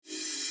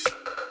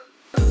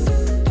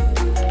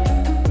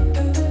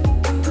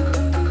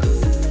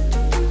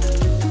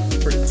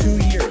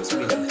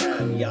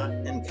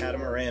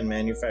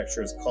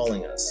manufacturers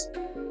calling us.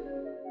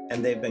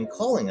 And they've been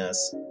calling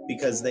us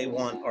because they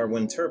want our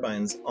wind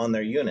turbines on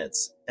their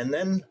units. And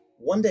then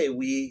one day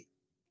we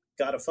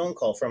got a phone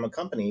call from a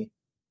company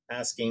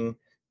asking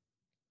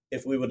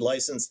if we would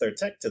license their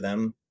tech to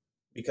them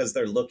because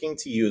they're looking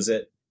to use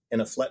it in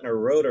a Flettner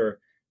rotor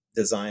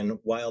design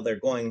while they're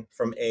going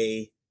from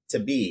A to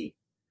B.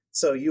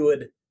 So you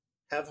would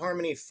have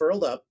Harmony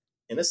furled up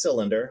in a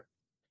cylinder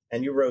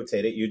and you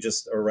rotate it. You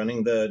just are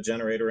running the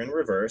generator in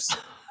reverse.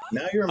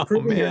 Now you're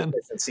improving your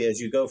efficiency as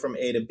you go from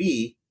A to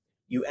B.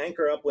 You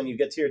anchor up when you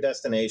get to your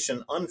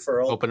destination,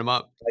 unfurl, open them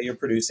up. While you're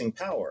producing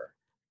power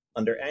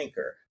under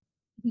anchor.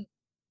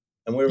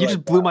 And we were you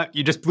just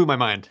blew my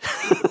mind.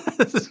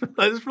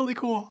 That is really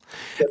cool.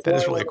 That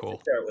is really cool.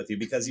 To share it with you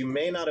because you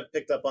may not have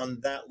picked up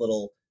on that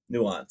little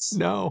nuance.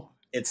 No,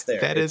 it's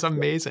there. That is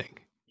amazing.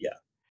 Yeah.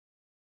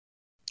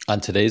 On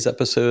today's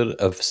episode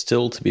of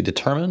Still to be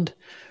Determined,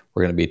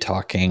 we're going to be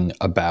talking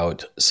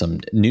about some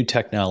new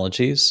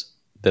technologies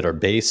that are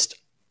based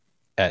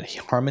at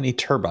Harmony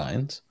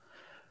Turbines,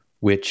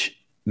 which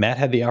Matt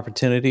had the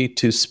opportunity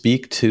to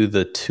speak to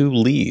the two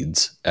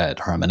leads at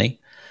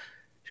Harmony,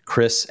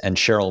 Chris and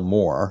Cheryl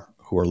Moore,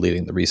 who are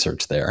leading the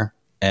research there.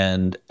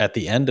 And at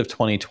the end of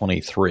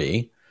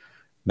 2023,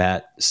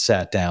 Matt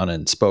sat down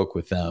and spoke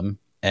with them.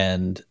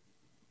 And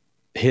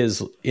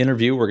his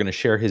interview, we're going to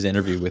share his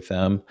interview with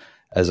them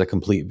as a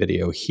complete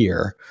video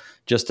here.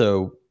 Just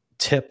a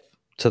tip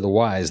to the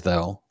wise,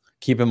 though,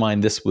 keep in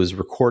mind this was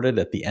recorded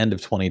at the end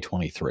of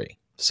 2023.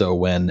 So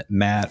when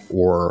Matt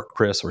or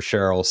Chris or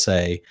Cheryl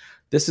say,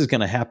 this is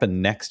going to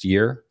happen next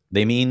year,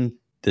 they mean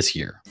this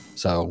year.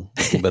 So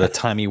a little bit of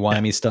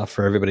timey-wimey stuff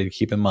for everybody to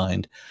keep in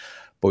mind.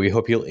 But we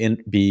hope you'll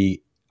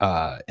be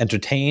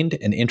entertained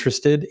and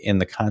interested in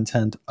the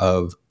content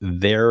of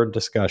their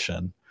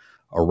discussion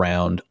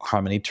around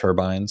Harmony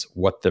Turbines,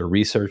 what their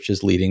research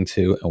is leading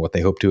to, and what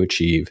they hope to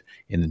achieve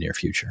in the near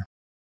future.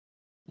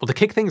 Well, to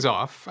kick things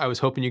off, I was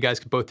hoping you guys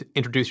could both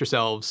introduce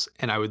yourselves,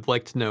 and I would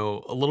like to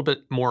know a little bit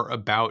more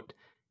about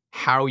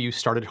how you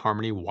started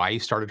Harmony, why you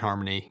started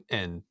Harmony,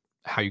 and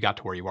how you got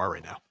to where you are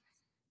right now.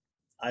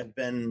 I've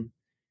been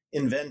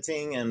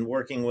inventing and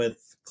working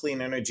with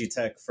clean energy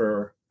tech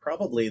for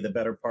probably the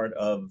better part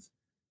of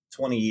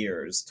 20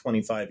 years,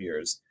 25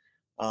 years.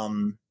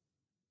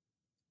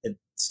 It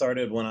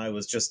started when I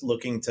was just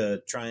looking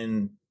to try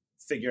and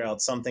figure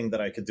out something that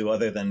I could do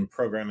other than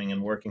programming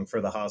and working for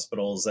the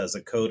hospitals as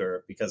a coder,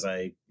 because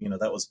that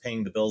was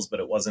paying the bills, but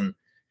it wasn't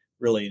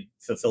really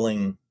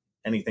fulfilling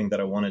anything that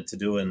I wanted to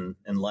do in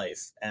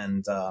life.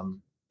 And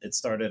it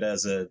started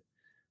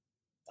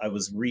I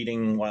was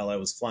reading while I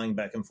was flying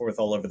back and forth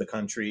all over the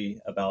country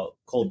about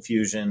cold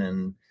fusion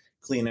and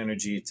clean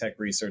energy tech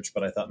research,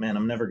 but I thought, man,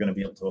 I'm never going to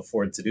be able to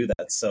afford to do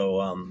that.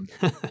 So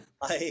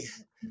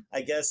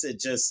I guess it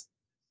just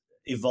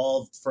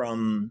evolved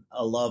from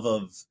a love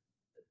of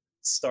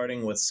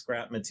starting with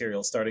scrap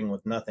material, starting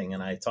with nothing.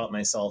 And I taught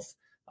myself,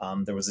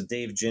 there was a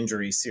Dave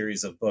Gingery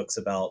series of books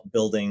about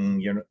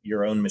building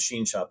your own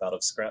machine shop out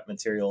of scrap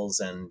materials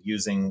and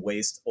using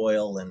waste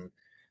oil and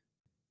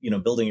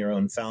building your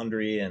own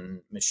foundry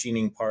and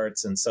machining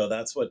parts. And so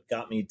that's what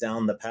got me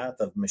down the path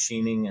of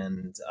machining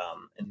and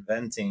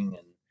inventing.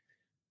 And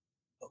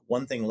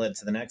one thing led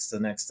to the next, to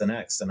the next, to the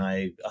next. And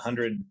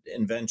 100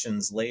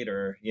 inventions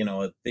later,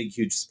 a big,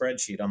 huge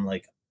spreadsheet, I'm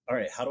like, all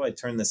right, how do I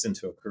turn this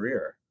into a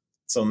career?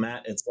 So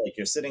Matt, it's like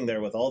you're sitting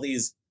there with all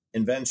these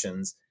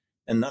inventions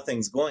and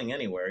nothing's going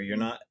anywhere. You're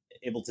not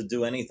able to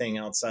do anything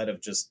outside of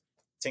just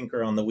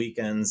tinker on the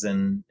weekends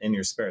and in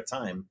your spare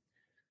time.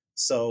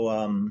 So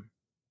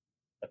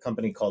a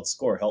company called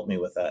Score helped me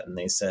with that. And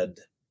they said,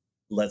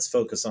 let's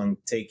focus on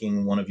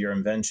taking one of your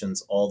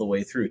inventions all the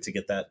way through to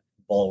get that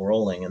ball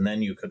rolling. And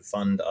then you could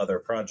fund other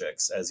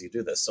projects as you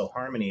do this. So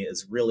Harmony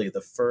is really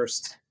the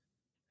first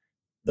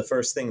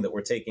thing that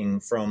we're taking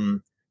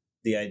from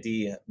the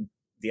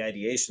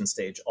ideation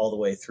stage all the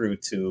way through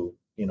to,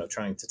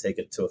 trying to take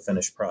it to a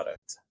finished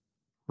product.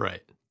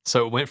 Right.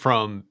 So it went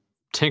from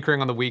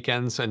tinkering on the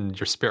weekends and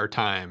your spare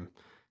time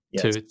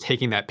to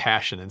taking that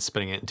passion and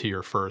spinning it into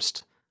your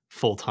first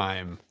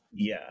full-time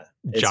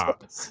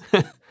job. It's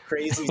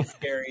crazy,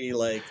 scary.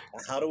 Like,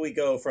 how do we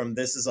go from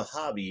this is a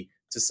hobby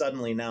to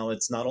suddenly now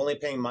it's not only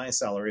paying my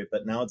salary,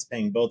 but now it's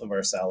paying both of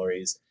our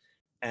salaries,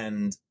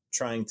 and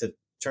trying to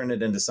turn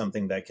it into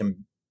something that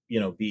can,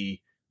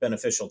 be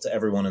beneficial to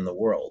everyone in the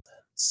world.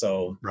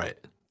 So right.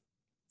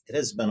 It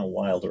has been a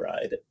wild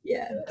ride.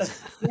 Yeah.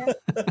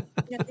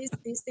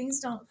 These things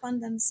don't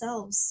fund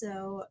themselves.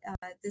 So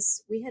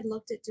we had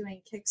looked at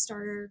doing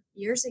Kickstarter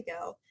years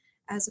ago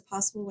as a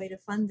possible way to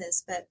fund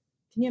this. But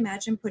can you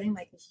imagine putting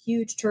like a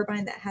huge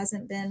turbine that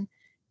hasn't been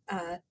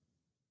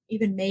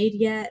even made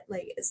yet?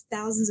 Like, it's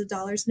thousands of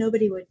dollars.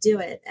 Nobody would do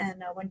it.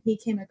 And when he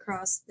came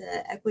across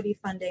the equity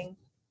funding,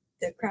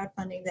 the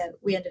crowdfunding that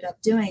we ended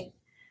up doing,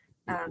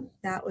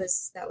 that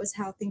was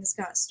how things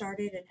got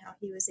started, and how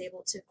he was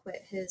able to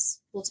quit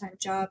his full-time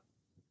job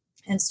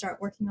and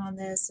start working on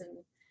this.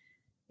 And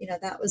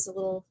that was a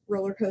little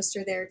roller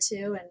coaster there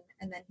too.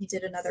 And then he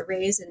did another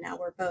raise, and now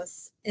we're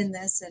both in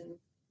this and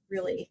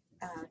really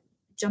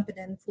jumping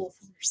in full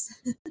force.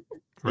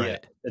 Right. Yeah,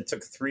 it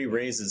took 3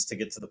 raises to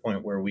get to the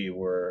point where we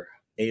were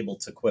able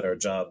to quit our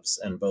jobs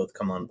and both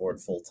come on board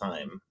full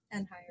time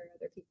And hire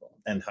other people.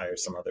 and hire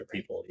some other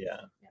people.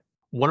 Yeah.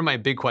 One of my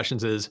big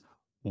questions is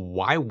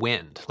why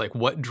wind? Like,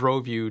 what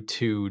drove you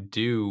to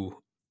do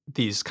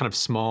these kind of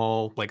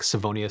small, like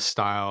Savonius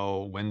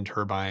style wind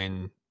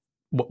turbine?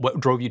 What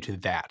drove you to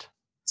that?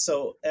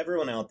 So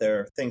everyone out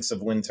there thinks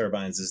of wind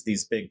turbines as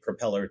these big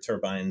propeller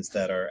turbines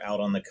that are out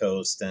on the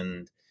coast,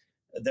 and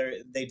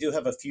they do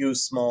have a few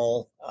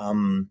small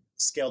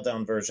scaled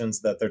down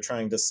versions that they're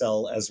trying to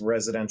sell as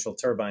residential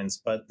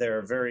turbines, but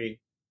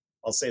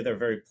I'll say they're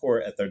very poor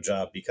at their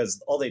job,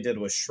 because all they did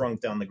was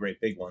shrunk down the great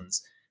big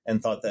ones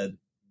and thought that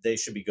they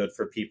should be good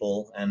for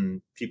people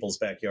and people's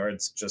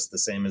backyards just the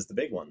same as the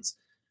big ones.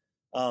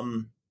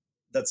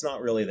 That's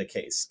not really the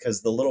case,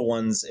 because the little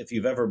ones, if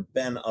you've ever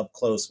been up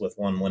close with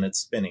one when it's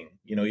spinning,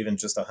 even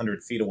just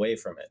 100 feet away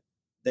from it,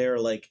 they're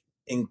like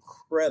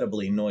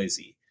incredibly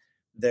noisy.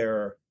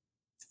 They're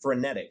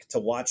frenetic to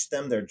watch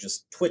them. They're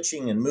just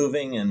twitching and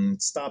moving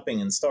and stopping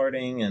and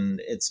starting,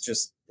 and it's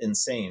just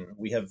insane.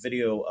 We have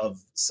video of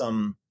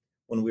some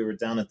when we were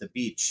down at the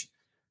beach,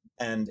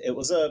 and it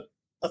was a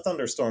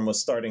thunderstorm was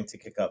starting to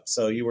kick up.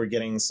 So you were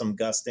getting some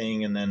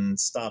gusting and then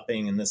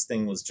stopping, and this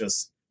thing was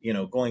just,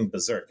 going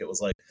berserk. It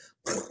was like,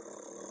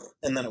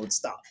 and then it would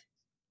stop.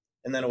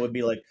 And then it would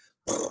be like,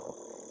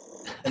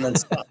 and then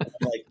stop. And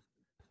I'm like,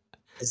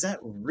 is that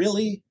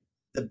really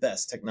the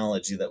best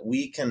technology that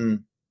we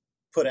can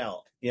put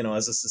out,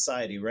 as a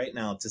society right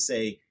now, to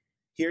say,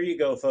 here you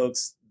go,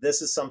 folks,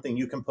 this is something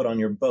you can put on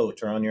your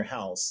boat or on your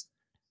house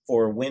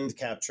for wind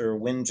capture,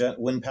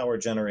 wind power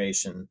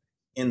generation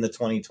in the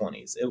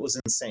 2020s. It was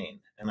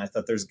insane. And I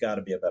thought there's got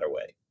to be a better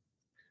way.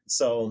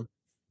 So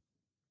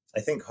I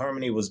think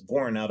Harmony was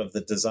born out of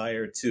the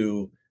desire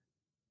to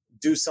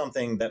do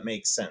something that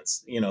makes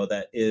sense,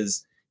 that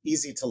is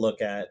easy to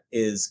look at,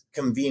 is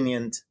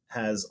convenient,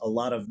 has a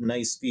lot of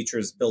nice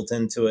features built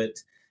into it,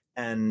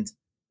 and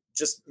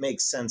just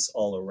makes sense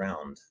all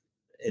around.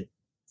 It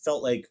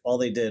felt like all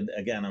they did,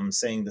 again, I'm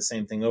saying the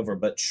same thing over,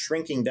 but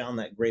shrinking down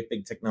that great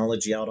big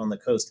technology out on the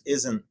coast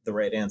isn't the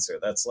right answer.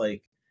 That's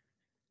like,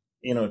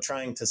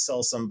 trying to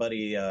sell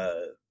somebody,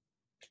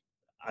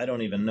 I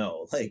don't even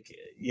know, like,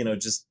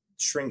 just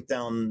shrink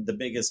down the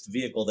biggest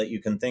vehicle that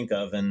you can think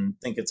of and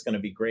think it's going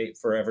to be great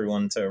for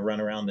everyone to run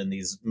around in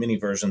these mini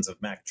versions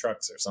of Mack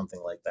trucks or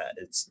something like that.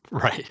 It's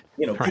Right.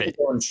 people Right.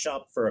 go and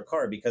shop for a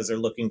car because they're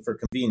looking for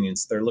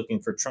convenience. They're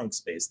looking for trunk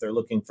space. They're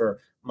looking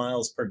for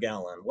miles per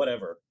gallon,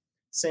 whatever.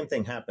 Same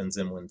thing happens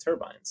in wind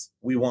turbines.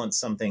 We want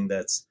something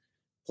that's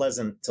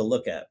pleasant to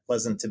look at,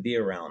 pleasant to be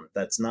around,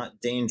 that's not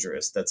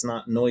dangerous, that's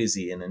not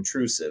noisy and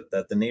intrusive,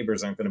 that the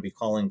neighbors aren't going to be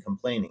calling,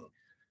 complaining.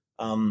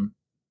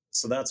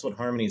 So that's what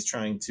Harmony is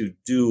trying to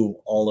do,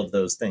 all of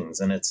those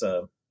things. And it's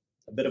a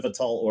bit of a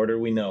tall order,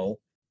 we know,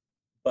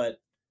 but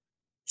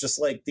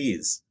just like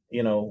these,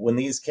 when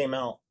these came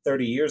out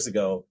 30 years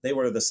ago, they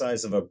were the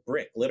size of a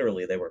brick.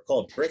 Literally, they were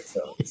called brick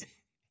phones.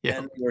 Yeah.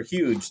 And they were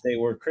huge. They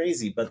were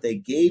crazy, but they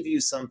gave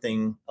you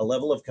something, a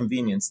level of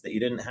convenience that you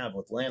didn't have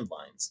with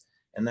landlines.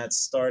 And that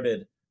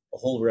started a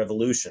whole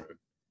revolution,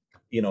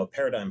 a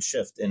paradigm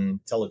shift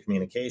in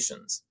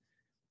telecommunications.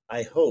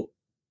 I hope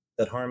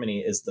that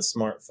Harmony is the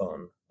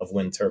smartphone of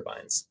wind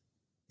turbines.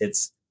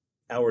 It's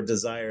our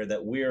desire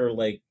that we're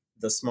like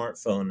the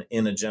smartphone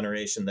in a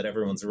generation that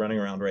everyone's running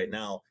around right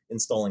now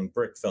installing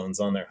brick phones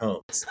on their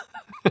homes.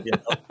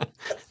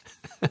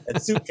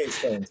 And suitcase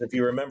phones, if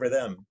you remember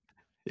them.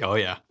 Oh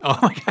yeah. Oh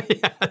my God.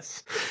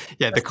 Yes.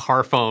 Yeah. The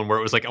car phone where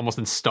it was like almost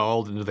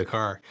installed into the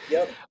car.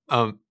 Yep.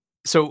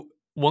 So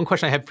one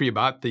question I had for you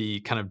about the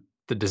kind of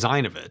the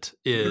design of it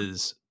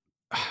is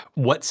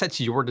what sets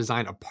your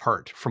design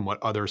apart from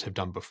what others have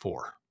done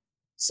before?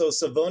 So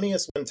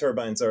Savonius wind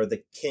turbines are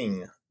the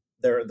king.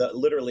 They're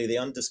literally the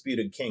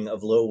undisputed king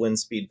of low wind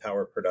speed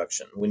power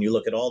production. When you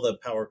look at all the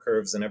power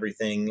curves and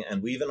everything,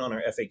 and we even on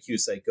our FAQ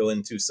site go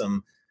into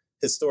some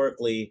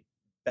historically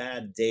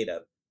bad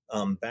data,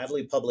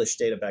 badly published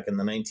data back in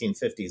the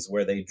 1950s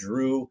where they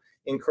drew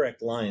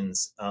incorrect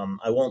lines.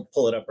 I won't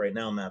pull it up right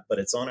now, Matt, but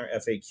it's on our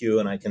FAQ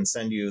and I can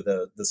send you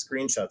the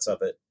screenshots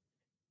of it.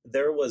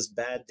 There was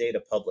bad data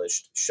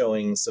published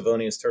showing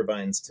Savonius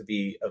turbines to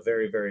be a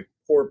very, very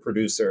poor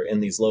producer in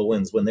these low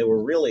winds when they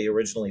were really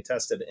originally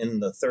tested in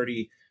the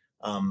 30%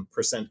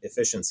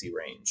 efficiency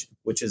range,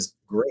 which is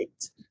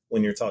great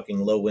when you're talking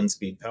low wind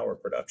speed power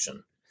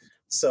production.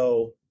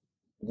 So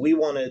we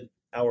wanted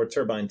our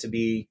turbine to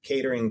be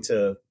catering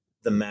to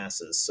the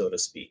masses, so to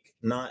speak,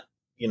 not,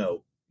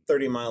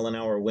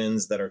 30-mile-an-hour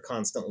winds that are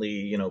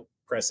constantly,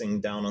 pressing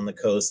down on the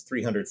coast,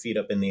 300 feet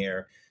up in the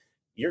air.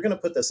 You're going to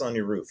put this on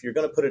your roof. You're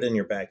going to put it in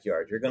your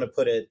backyard. You're going to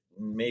put it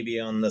maybe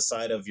on the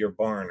side of your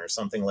barn or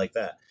something like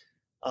that.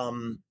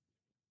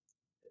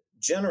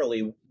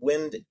 Generally,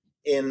 wind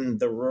in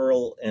the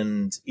rural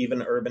and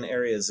even urban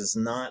areas is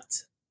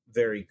not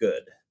very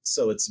good.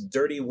 So it's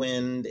dirty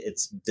wind,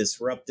 it's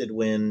disrupted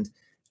wind,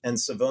 and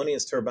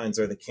Savonius turbines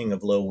are the king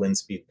of low wind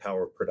speed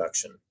power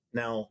production.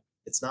 Now,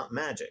 it's not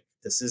magic.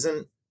 This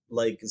isn't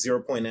like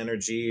 0 point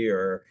energy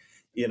or,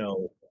 you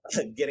know,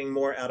 getting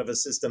more out of a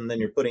system than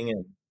you're putting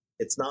in.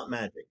 It's not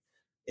magic.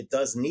 It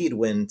does need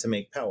wind to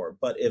make power.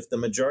 But if the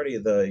majority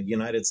of the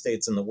United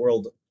States and the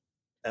world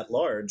at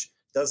large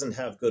doesn't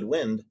have good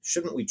wind,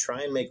 shouldn't we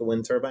try and make a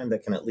wind turbine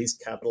that can at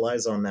least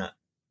capitalize on that,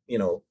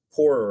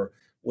 poorer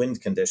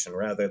wind condition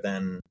rather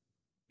than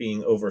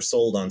being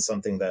oversold on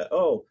something that,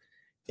 oh,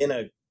 in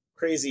a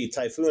crazy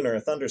typhoon or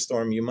a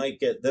thunderstorm, you might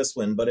get this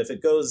wind, but if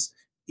it goes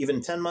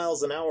even 10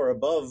 miles an hour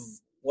above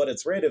what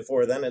it's rated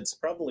for, then it's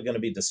probably going to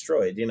be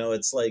destroyed.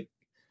 It's like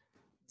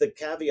the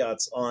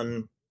caveats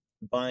on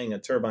buying a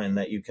turbine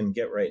that you can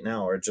get right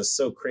now are just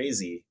so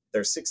crazy.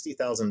 They're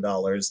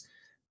 $60,000.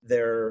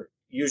 They're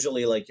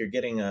usually like you're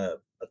getting a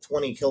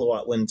 20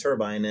 kilowatt wind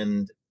turbine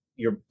and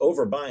you're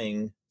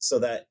overbuying so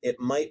that it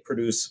might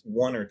produce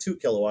 1 or 2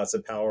 kilowatts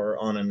of power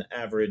on an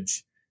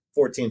average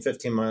 14,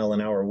 15 mile an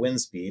hour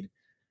wind speed.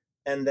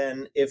 And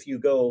then if you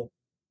go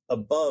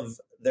above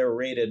their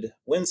rated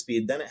wind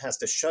speed, then it has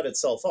to shut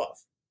itself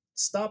off,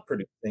 stop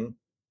producing,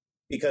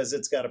 because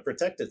it's got to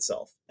protect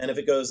itself. And if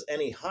it goes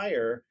any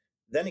higher,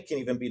 then it can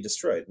even be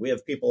destroyed. We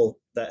have people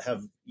that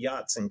have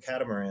yachts and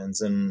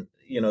catamarans, and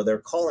they're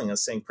calling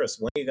us saying, Chris,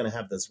 when are you going to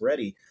have this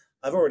ready?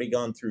 I've already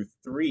gone through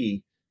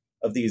 3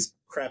 of these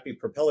crappy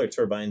propeller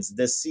turbines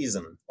this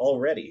season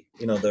already.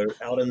 They're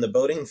out in the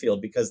boating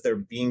field because they're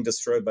being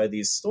destroyed by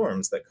these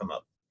storms that come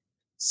up.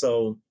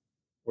 So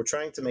we're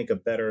trying to make a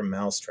better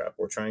mousetrap.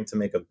 We're trying to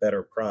make a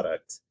better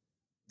product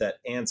that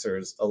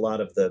answers a lot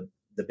of the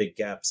big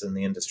gaps in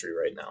the industry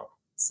right now.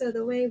 So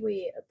the way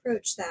we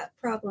approach that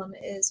problem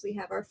is we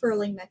have our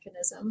furling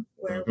mechanism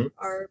where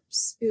our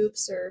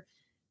scoops or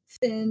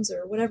fins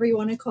or whatever you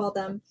want to call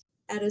them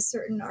at a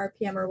certain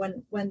RPM, or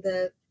when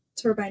the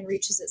turbine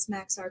reaches its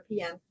max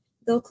RPM,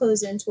 they'll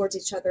close in towards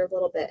each other a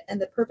little bit.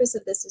 And the purpose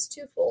of this is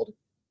twofold.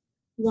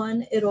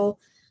 One, it'll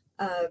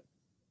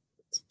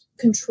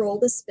control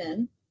the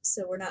spin,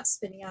 so we're not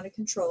spinning out of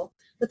control.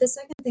 But the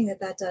second thing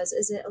that does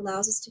is it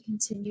allows us to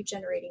continue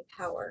generating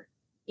power.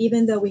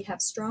 Even though we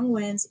have strong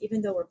winds,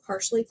 even though we're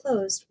partially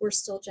closed, we're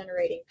still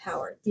generating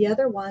power. The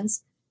other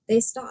ones, they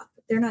stop.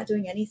 They're not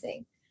doing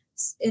anything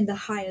in the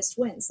highest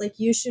winds. Like,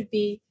 you should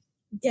be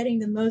getting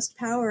the most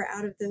power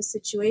out of those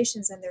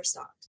situations, and they're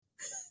stopped.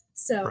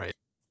 So Right.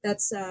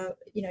 that's,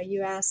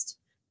 you asked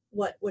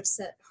what would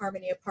set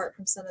Harmony apart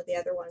from some of the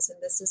other ones,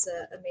 and this is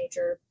a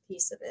major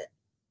piece of it.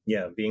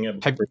 Yeah, being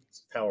able to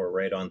produce power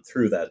right on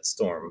through that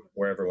storm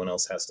where everyone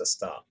else has to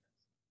stop.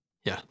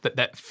 Yeah,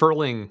 that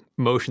furling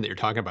motion that you're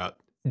talking about,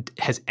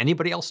 has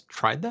anybody else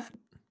tried that?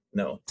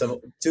 No.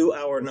 To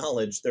our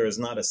knowledge, there is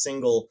not a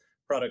single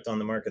product on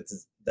the market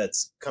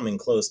that's coming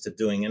close to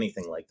doing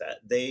anything like that.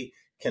 They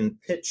can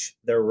pitch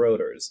their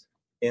rotors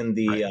in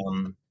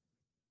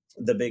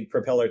the big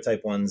propeller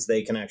type ones.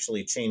 They can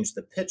actually change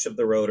the pitch of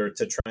the rotor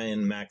to try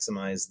and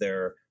maximize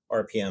their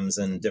RPMs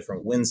and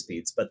different wind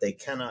speeds, but they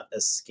cannot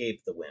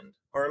escape the wind.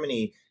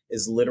 Harmony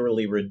is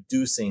literally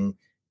reducing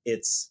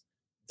its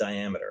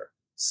diameter.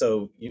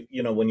 So,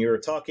 when you're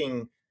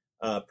talking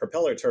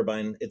propeller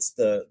turbine, it's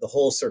the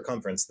whole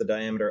circumference, the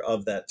diameter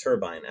of that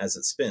turbine as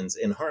it spins.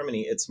 In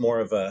Harmony, it's more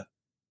of a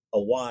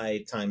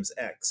Y times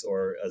X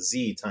or a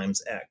Z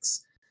times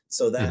X.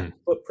 So that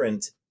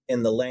footprint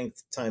in the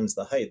length times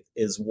the height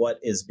is what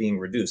is being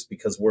reduced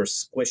because we're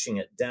squishing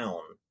it down.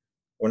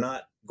 We're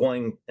not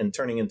going and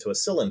turning into a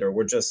cylinder.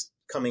 We're just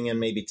coming in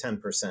maybe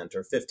 10%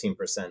 or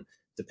 15%,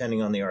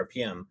 depending on the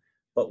RPM,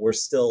 but we're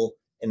still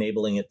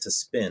enabling it to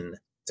spin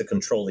to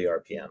control the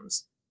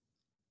RPMs.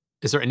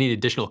 Is there any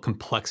additional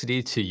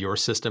complexity to your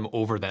system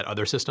over that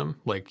other system?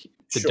 Like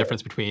the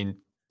difference between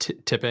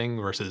tipping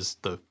versus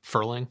the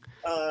furling?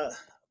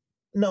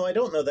 No, I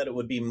don't know that it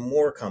would be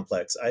more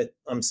complex.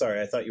 I'm sorry.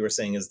 I thought you were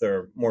saying, is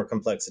there more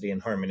complexity in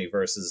Harmony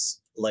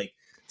versus like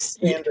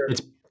standard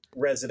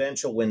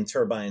residential wind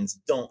turbines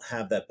don't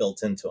have that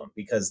built into them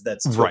because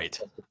that's too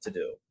expensive to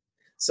do.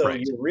 So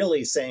you're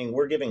really saying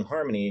we're giving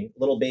Harmony,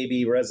 little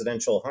baby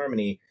residential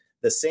Harmony,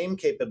 the same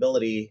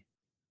capability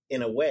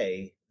in a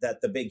way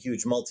that the big,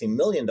 huge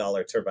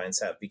multi-million-dollar turbines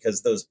have,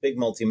 because those big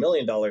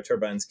multi-million-dollar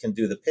turbines can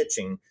do the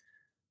pitching.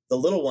 The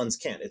little ones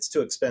can't. It's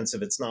too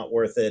expensive. It's not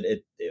worth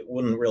it. It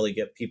wouldn't really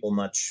get people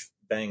much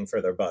bang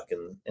for their buck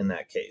in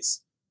that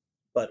case.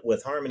 But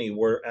with Harmony,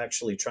 we're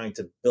actually trying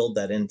to build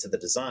that into the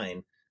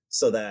design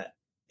so that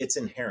it's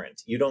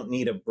inherent. You don't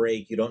need a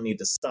brake. You don't need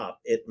to stop.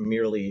 It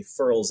merely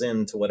furls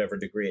in to whatever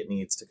degree it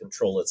needs to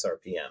control its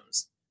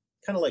RPMs.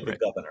 Kind of like a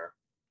governor.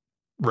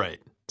 Right.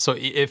 So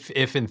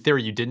if in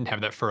theory you didn't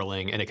have that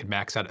furling and it could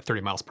max out at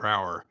 30 miles per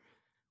hour,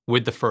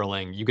 with the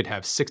furling, you could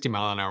have 60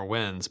 mile an hour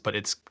winds, but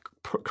it's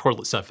curled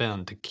itself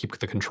in to keep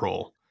the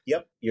control.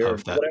 Yep.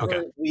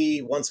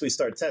 Once we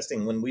start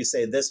testing, when we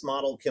say this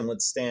model can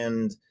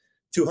withstand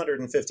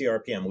 250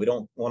 RPM, we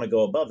don't want to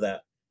go above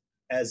that.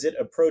 As it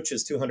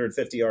approaches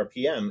 250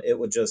 RPM, it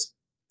would just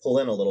pull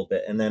in a little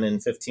bit. And then in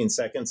 15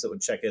 seconds, it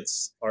would check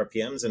its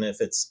RPMs. And if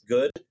it's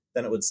good,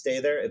 then it would stay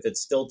there. If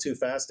it's still too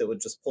fast, it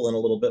would just pull in a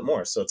little bit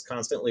more. So it's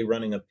constantly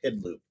running a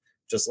PID loop,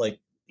 just like,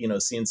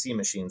 CNC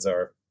machines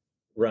are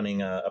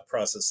running a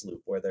process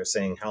loop where they're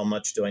saying, how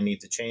much do I need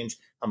to change?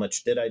 How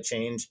much did I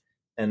change?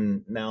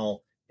 And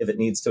now if it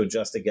needs to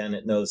adjust again,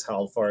 it knows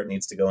how far it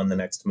needs to go in the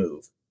next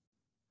move.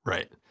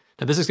 Right.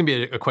 Now, this is going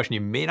to be a question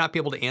you may not be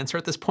able to answer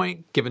at this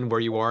point, given where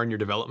you are in your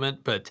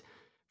development. But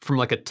from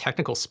like a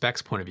technical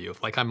specs point of view,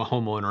 if like I'm a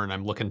homeowner and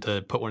I'm looking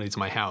to put one of these in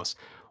my house,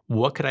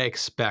 what could I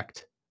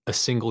expect a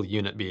single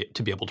unit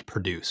to be able to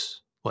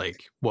produce?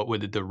 Like, what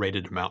would the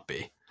rated amount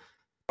be?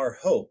 Our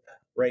hope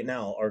right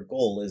now, our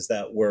goal is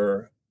that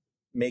we're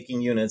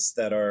making units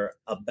that are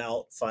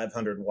about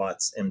 500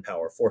 watts in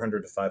power,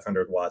 400 to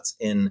 500 watts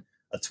in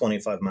a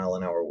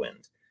 25-mile-an-hour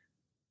wind.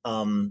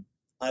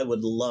 I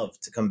would love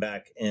to come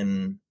back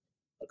in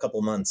a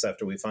couple months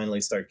after we finally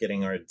start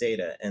getting our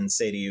data and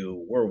say to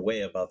you, we're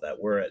way above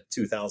that. We're at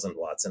 2,000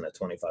 watts in a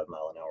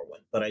 25-mile-an-hour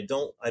wind. But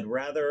I'd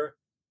rather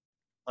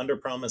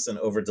underpromise and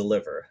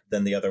overdeliver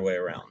than the other way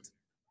around.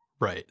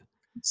 Right.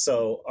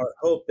 So our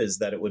hope is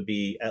that it would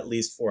be at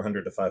least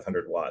 400 to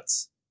 500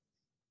 watts.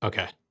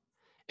 Okay.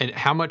 And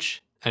how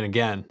much, and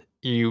again,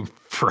 you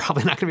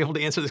probably not going to be able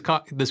to answer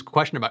this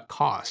question about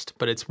cost,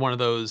 but it's one of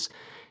those,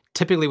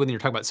 typically when you're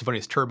talking about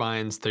Symphonious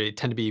turbines, they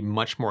tend to be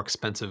much more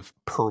expensive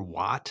per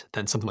watt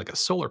than something like a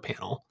solar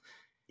panel.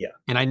 Yeah.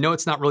 And I know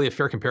it's not really a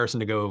fair comparison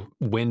to go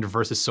wind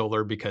versus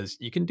solar because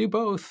you can do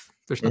both.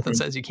 There's nothing that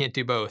says you can't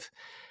do both.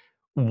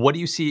 What do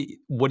you see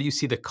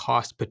the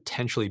cost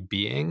potentially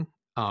being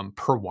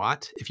per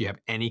watt, if you have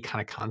any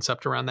kind of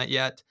concept around that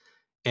yet?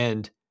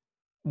 And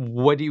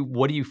what do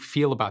you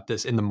feel about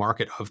this in the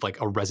market of like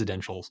a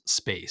residential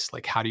space?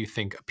 Like, how do you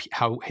think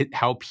how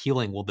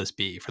appealing will this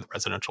be for the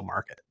residential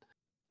market?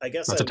 I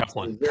guess That's I a would tough say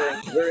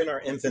one. we're in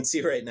our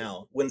infancy right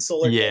now. When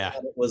solar came Yeah,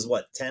 out, it was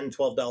what, $10,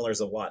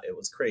 $12 a watt. It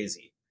was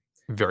crazy.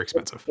 very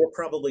expensive. We're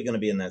probably going to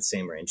be in that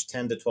same range,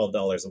 $10 to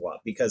 $12 a watt,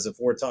 because if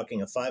we're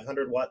talking a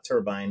 500-watt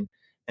turbine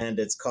and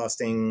it's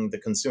costing the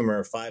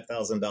consumer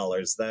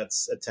 $5,000,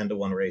 that's a 10 to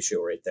 1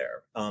 ratio right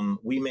there.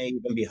 We may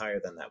even be higher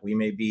than that. We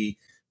may be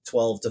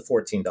 $12 to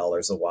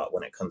 $14 a watt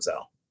when it comes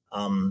out.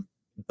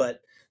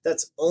 But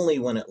that's only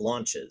when it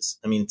launches.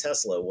 I mean,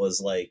 Tesla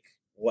was like,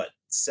 what,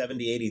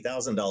 $70,000,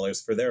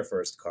 $80,000 for their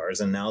first cars,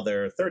 and now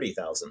they're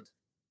 30,000,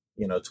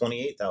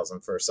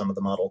 28,000 for some of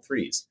the Model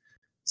 3s.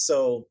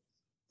 So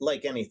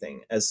like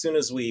anything, as soon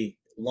as we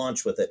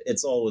launch with it,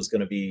 it's always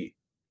going to be,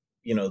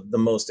 the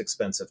most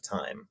expensive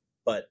time.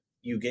 But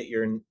you get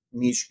your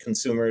niche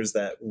consumers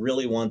that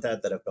really want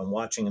that have been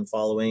watching and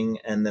following,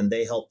 and then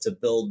they help to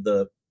build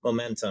the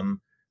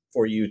momentum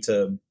for you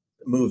to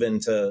move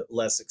into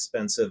less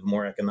expensive,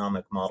 more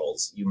economic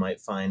models. You might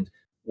find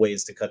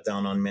ways to cut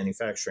down on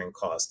manufacturing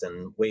cost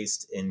and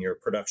waste in your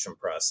production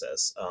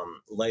process,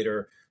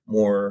 lighter,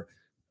 more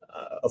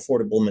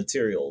affordable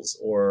materials,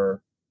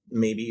 or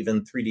maybe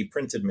even 3D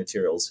printed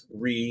materials,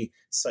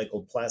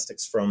 recycled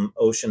plastics from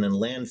ocean and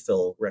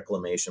landfill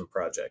reclamation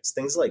projects,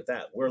 things like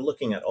that. We're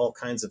looking at all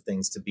kinds of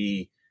things to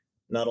be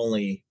not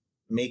only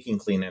making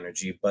clean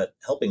energy, but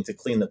helping to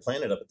clean the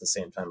planet up at the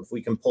same time. If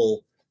we can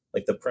pull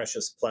like the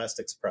Precious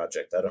Plastics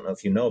Project, I don't know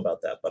if you know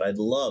about that, but I'd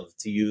love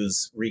to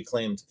use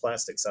reclaimed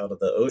plastics out of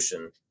the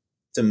ocean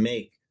to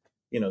make,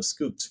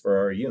 scoops for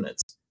our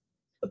units.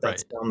 But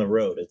that's Right. down the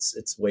road.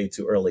 It's way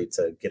too early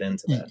to get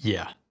into that.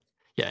 Yeah.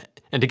 Yeah.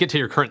 And to get to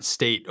your current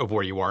state of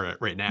where you are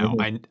at right now,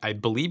 Mm-hmm. I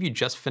believe you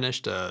just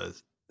finished a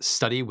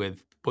study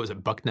with, what was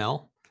it,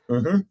 Bucknell?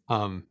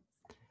 Mm-hmm.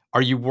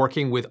 Are you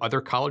working with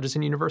other colleges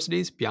and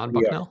universities beyond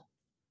We are. Bucknell?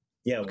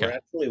 Yeah, we're Okay.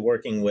 actually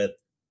working with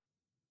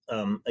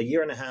a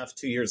year and a half,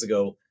 2 years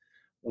ago,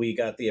 we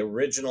got the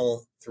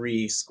original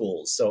 3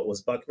 schools. So it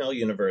was Bucknell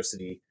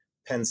University,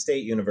 Penn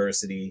State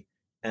University,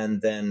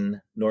 and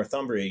then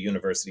Northumbria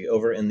University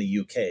over in the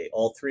UK.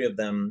 All 3 of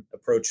them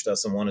approached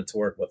us and wanted to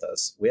work with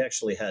us. We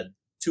actually had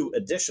 2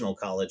 additional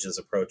colleges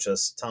approach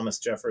us, Thomas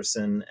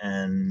Jefferson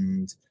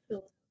and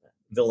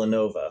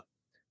Villanova.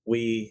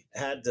 We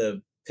had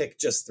to pick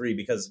just 3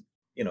 because,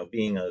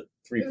 being a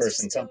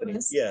 3-person company, 2,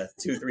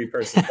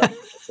 3-person company,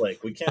 it's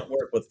like we can't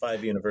work with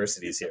 5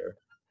 universities here.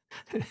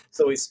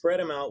 So we spread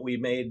them out. We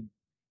made,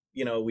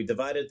 we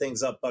divided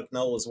things up.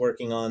 Bucknell was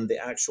working on the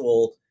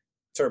actual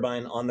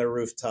turbine on their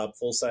rooftop,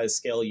 full-size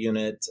scale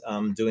unit,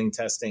 doing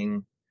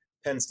testing.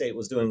 Penn State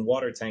was doing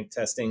water tank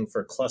testing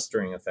for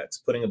clustering effects,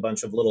 putting a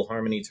bunch of little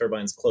Harmony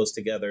turbines close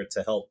together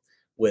to help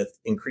with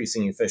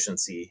increasing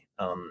efficiency.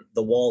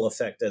 The wall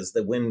effect, as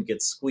the wind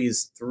gets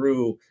squeezed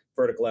through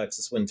vertical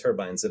axis wind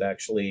turbines, it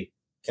actually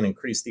can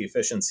increase the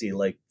efficiency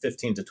like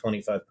 15 to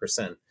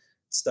 25%.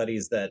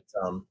 Studies that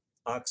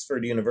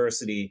Oxford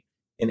University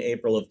in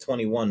April of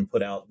 21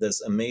 put out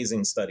this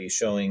amazing study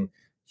showing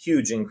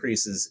huge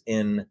increases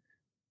in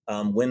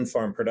wind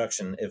farm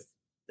production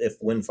if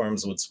wind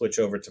farms would switch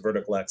over to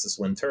vertical axis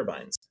wind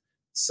turbines.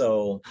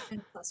 So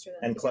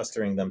and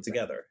clustering them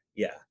together.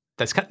 Yeah.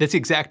 That's the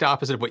exact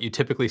opposite of what you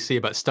typically see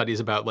about studies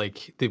about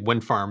like the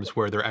wind farms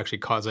where they're actually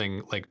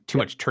causing like too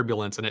much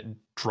turbulence and it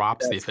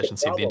drops the That's the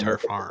efficiency of the problem entire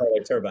with the farm.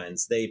 propeller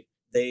turbines.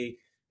 They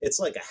it's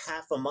like a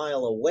half a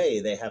mile away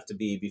they have to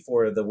be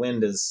before the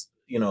wind is,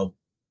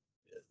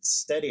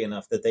 steady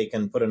enough that they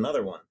can put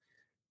another one.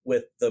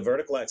 with the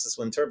vertical axis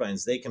wind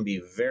turbines, they can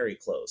be very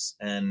close,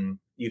 and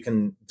you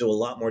can do a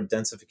lot more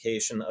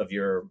densification of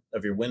your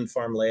wind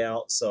farm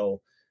layout.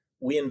 So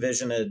we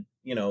envision it,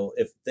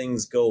 if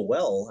things go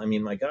well, I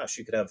mean, my gosh,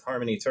 you could have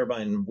Harmony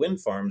turbine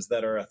wind farms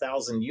that are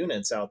 1,000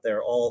 units out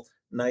there, all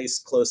nice,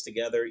 close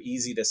together,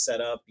 easy to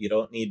set up. You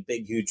don't need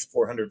big, huge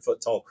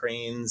 400-foot tall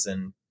cranes.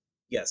 And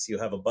yes, you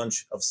have a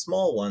bunch of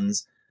small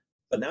ones,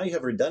 but now you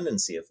have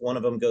redundancy. If one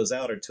of them goes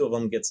out or two of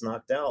them gets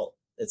knocked out,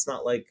 it's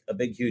not like a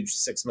big, huge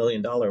 $6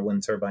 million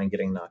wind turbine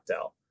getting knocked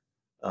out.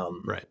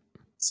 Right.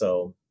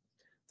 So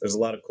there's a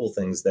lot of cool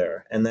things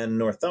there. And then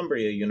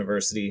Northumbria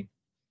University,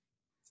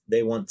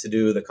 they want to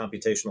do the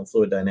computational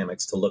fluid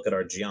dynamics to look at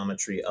our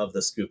geometry of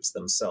the scoops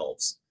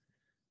themselves,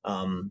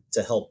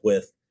 to help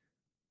with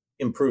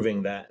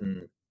improving that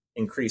and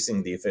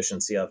increasing the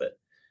efficiency of it.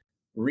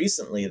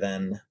 Recently,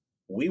 then,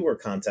 we were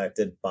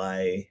contacted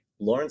by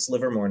Lawrence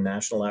Livermore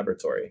National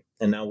Laboratory,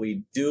 and now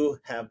we do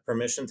have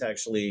permission to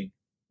actually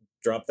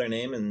drop their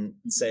name and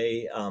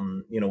say,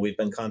 we've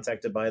been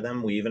contacted by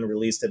them. We even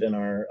released it in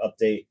our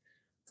update.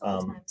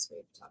 Times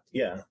we've talked.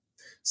 Yeah.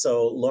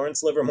 So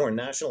Lawrence Livermore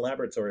National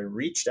Laboratory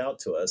reached out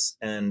to us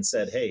and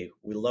said, hey,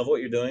 we love what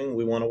you're doing.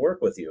 We want to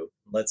work with you.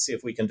 Let's see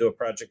if we can do a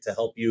project to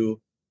help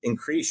you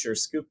increase your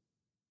scoop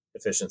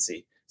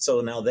efficiency.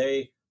 So now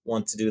they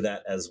want to do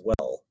that as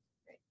well.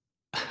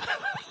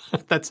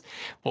 That's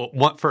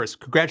first,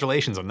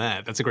 congratulations on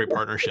that. That's a great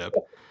partnership.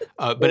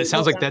 But it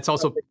sounds like that's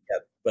also,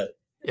 but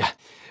yeah,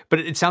 but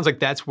it sounds like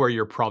that's where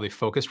you're probably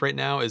focused right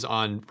now, is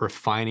on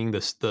refining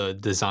the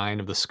design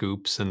of the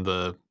scoops and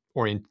the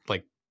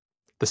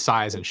the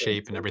size and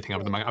shape and everything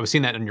of them. I was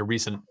seeing that in your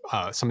recent,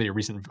 some of your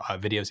recent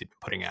videos you've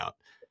been putting out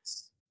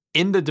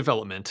in the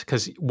development.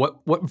 Because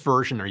what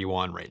version are you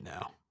on right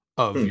now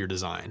of your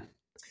design?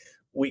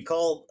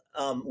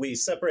 We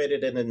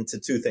separated it into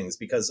two things,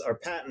 because our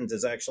patent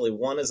is actually,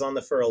 one is on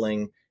the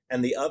furling,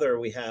 and the other,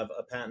 we have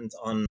a patent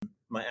on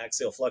my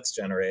axial flux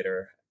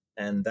generator,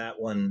 and that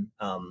one,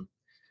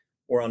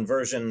 we're on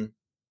version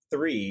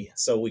 3,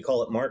 so we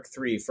call it Mark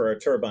 3 for our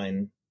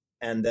turbine,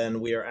 and then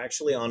we are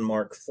actually on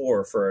Mark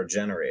 4 for our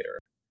generator.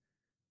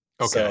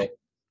 Okay. So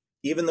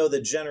even though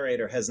the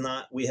generator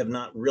we have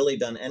not really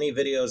done any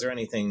videos or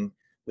anything,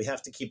 we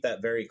have to keep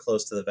that very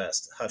close to the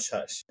vest. Hush,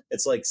 hush.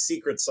 It's like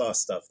secret sauce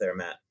stuff there,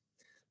 Matt.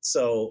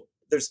 So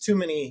there's too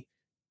many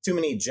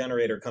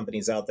generator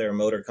companies out there,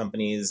 motor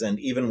companies, and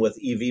even with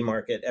EV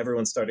market,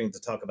 everyone's starting to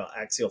talk about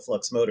axial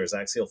flux motors.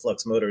 Axial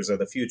flux motors are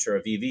the future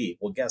of EV.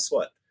 Well, guess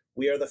what?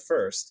 We are the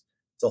first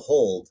to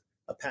hold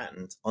a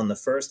patent on the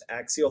first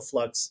axial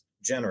flux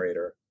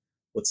generator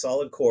with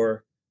solid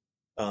core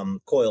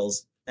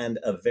coils and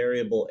a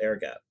variable air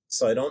gap.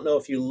 So I don't know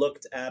if you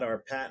looked at our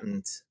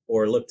patent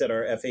or looked at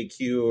our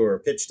FAQ or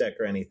pitch deck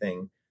or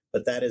anything,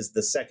 but that is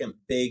the second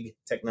big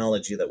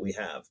technology that we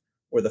have.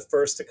 We're the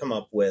first to come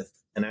up with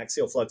an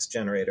axial flux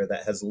generator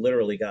that has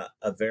literally got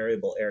a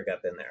variable air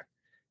gap in there.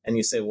 And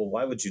you say, well,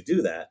 why would you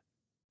do that?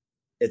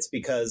 It's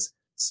because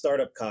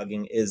startup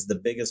cogging is the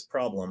biggest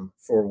problem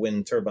for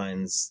wind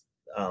turbines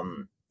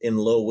in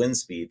low wind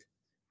speed.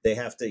 They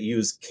have to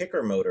use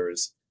kicker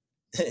motors.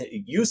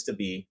 It used to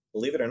be,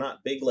 believe it or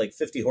not, big, like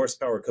 50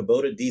 horsepower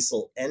Kubota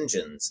diesel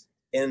engines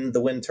in the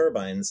wind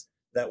turbines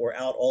that were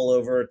out all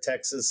over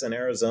Texas and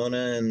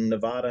Arizona and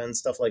Nevada and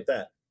stuff like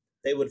that.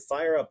 They would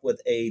fire up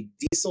with a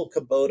diesel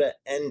Kubota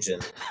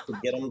engine to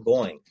get them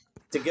going,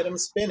 to get them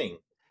spinning.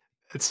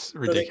 It's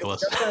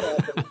ridiculous. So they can shut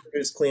that off and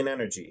produce clean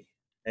energy.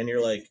 And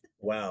you're like,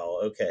 wow,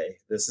 okay,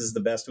 this is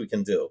the best we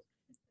can do.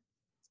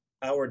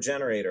 Our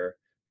generator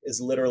is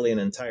literally an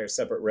entire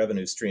separate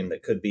revenue stream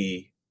that could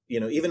be,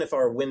 even if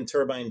our wind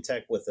turbine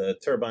tech with a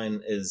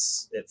turbine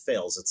it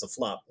fails, it's a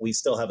flop, we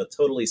still have a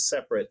totally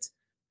separate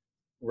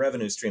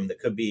revenue stream that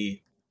could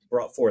be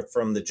brought forth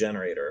from the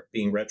generator,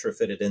 being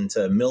retrofitted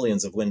into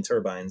millions of wind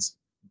turbines,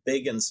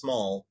 big and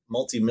small,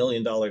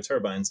 multi-million-dollar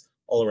turbines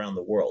all around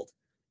the world.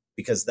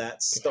 Because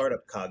that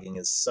startup cogging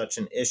is such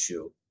an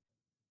issue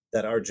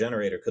that our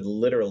generator could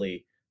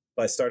literally,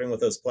 by starting with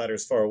those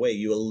platters far away,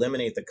 you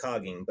eliminate the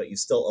cogging, but you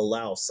still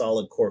allow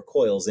solid core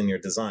coils in your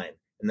design.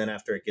 And then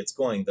after it gets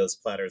going, those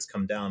platters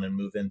come down and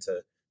move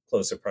into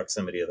closer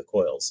proximity of the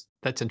coils.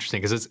 That's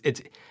interesting, because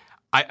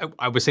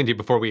I was saying to you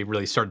before we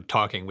really started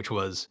talking, which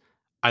was,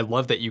 I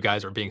love that you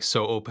guys are being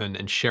so open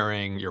and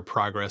sharing your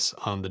progress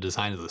on the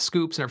design of the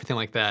scoops and everything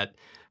like that.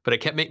 But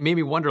it made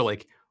me wonder,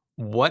 like,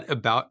 what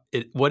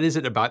is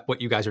it about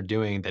what you guys are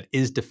doing that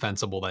is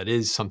defensible, that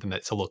is something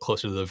that's a little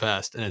closer to the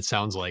vest? And it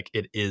sounds like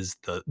it is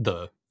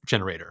the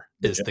generator,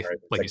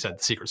 like you said,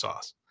 the secret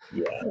sauce.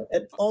 Yeah.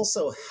 And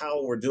also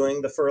how we're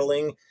doing the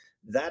furling,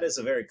 that is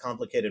a very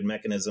complicated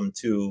mechanism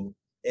to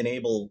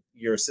enable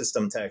your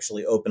system to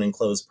actually open and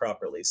close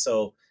properly.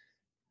 So,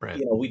 right.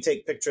 We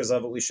take pictures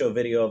of it, we show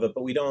video of it,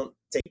 but we don't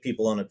take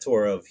people on a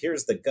tour of,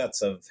 here's the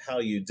guts of how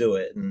you do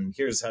it, and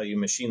here's how you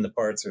machine the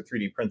parts or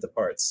 3D print the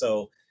parts.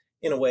 So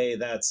in a way,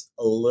 that's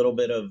a little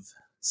bit of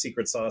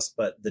secret sauce,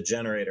 but the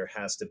generator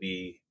has to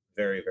be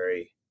very,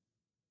 very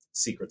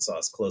secret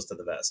sauce, close to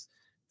the vest.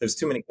 There's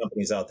too many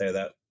companies out there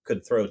that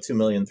could throw $2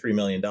 million, $3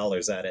 million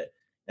at it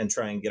and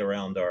try and get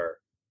around our,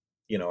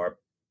 our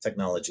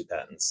technology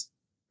patents,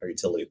 our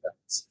utility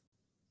patents.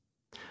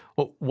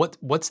 Well,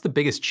 what's the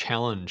biggest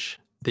challenge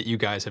that you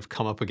guys have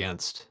come up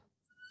against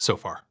so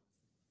far?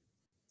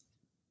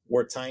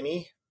 We're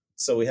tiny,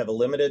 so we have a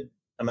limited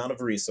amount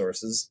of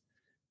resources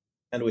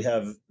and we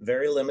have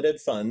very limited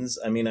funds.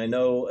 I mean, I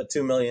know a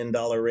 $2 million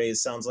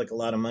raise sounds like a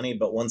lot of money,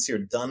 but once you're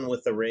done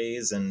with the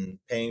raise and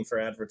paying for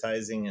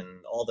advertising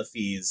and all the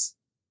fees,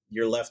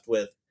 you're left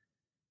with,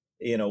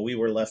 we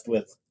were left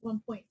with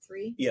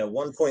 1.3. Yeah,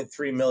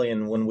 1.3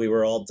 million when we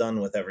were all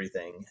done with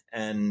everything.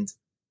 And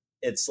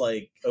it's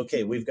like,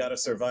 okay, we've got to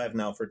survive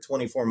now for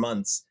 24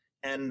 months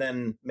and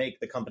then make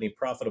the company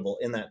profitable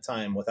in that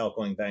time without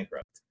going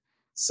bankrupt.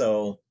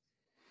 So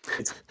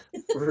it's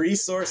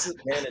resources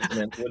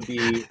management would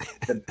be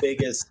the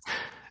biggest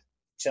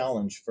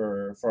challenge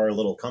for our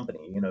little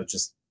company,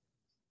 just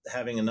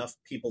having enough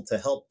people to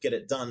help get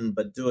it done,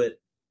 but do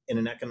it in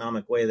an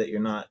economic way that you're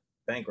not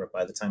bankrupt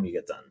by the time you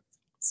get done.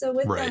 So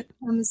with Right. that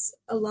comes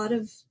a lot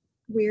of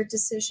weird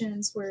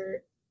decisions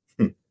where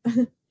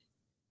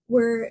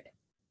where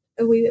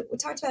we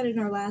talked about it in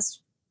our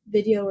last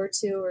video or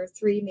 2 or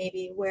 3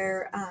 maybe,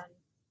 where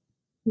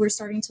we're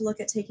starting to look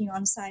at taking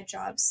on side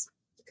jobs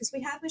because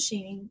we have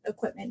machining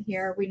equipment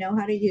here. We know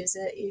how to use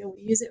it.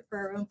 We use it for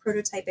our own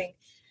prototyping.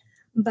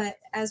 But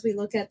as we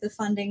look at the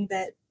funding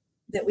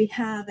that we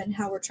have and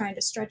how we're trying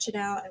to stretch it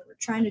out and we're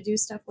trying to do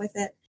stuff with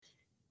it,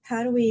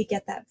 how do we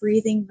get that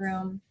breathing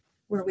room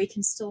where we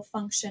can still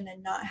function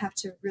and not have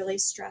to really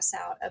stress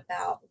out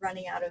about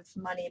running out of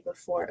money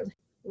before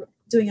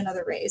doing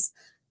another raise?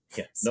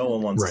 Yeah, no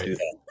one wants Right. to do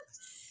that.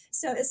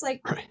 So it's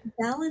like Right.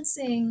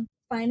 balancing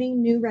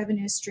finding new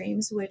revenue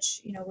streams,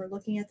 which, we're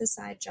looking at the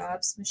side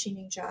jobs,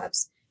 machining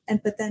jobs.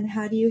 But then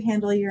how do you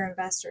handle your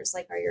investors?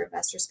 Like, are your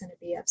investors going to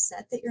be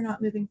upset that you're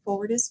not moving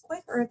forward as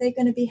quick? Or are they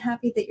going to be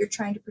happy that you're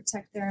trying to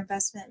protect their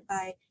investment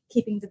by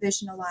keeping the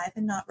vision alive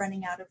and not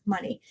running out of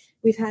money?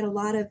 We've had a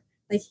lot of,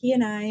 like he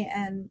and I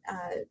and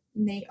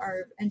Nate,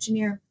 our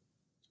engineer,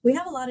 we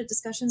have a lot of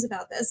discussions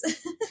about this.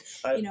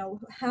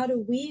 How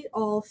do we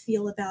all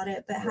feel about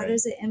it? But how Right.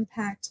 does it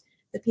impact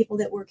the people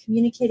that we're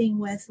communicating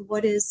with?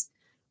 What is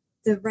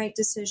the right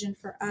decision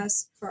for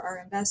us, for our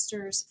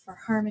investors, for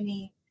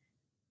Harmony?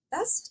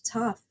 That's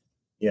tough.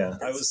 Yeah, I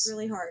That's was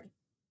really hard.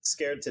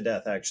 scared to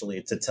death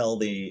actually to tell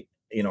the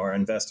our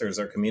investors,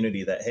 our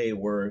community, that hey,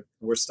 we're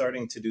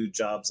starting to do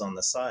jobs on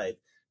the side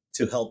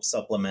to help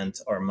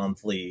supplement our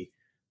monthly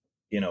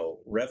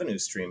revenue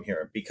stream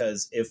here,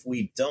 because if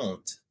we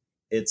don't,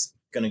 it's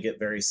going to get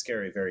very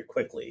scary very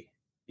quickly.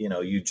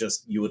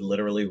 You would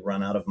literally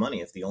run out of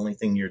money if the only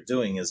thing you're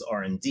doing is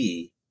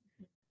R&D.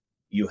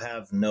 You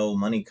have no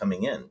money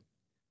coming in.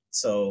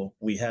 So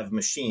we have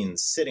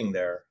machines sitting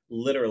there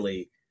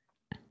literally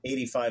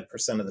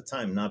 85% of the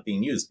time not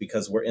being used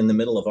because we're in the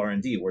middle of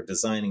R&D. We're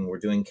designing, we're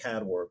doing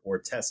CAD work, we're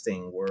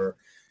testing, we're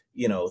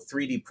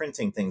 3D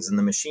printing things, and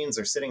the machines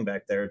are sitting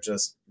back there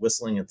just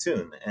whistling a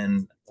tune.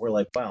 And we're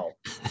like, wow,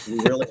 we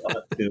really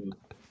ought to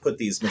put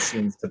these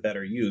machines to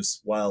better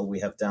use while we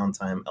have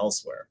downtime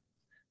elsewhere.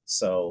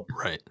 So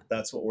Right.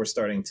 that's what we're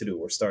starting to do.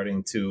 We're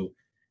starting to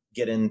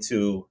get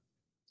into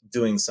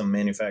doing some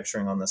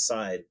manufacturing on the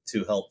side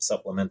to help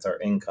supplement our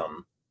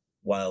income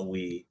while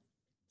we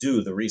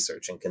do the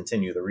research and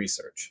continue the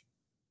research.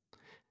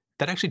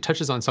 That actually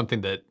touches on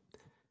something that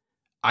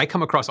I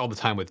come across all the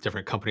time with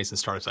different companies and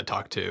startups I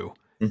talk to.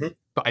 Mhm.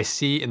 But I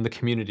see in the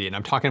community, and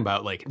I'm talking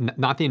about like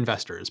not the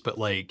investors, but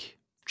like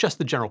just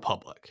the general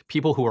public,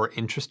 people who are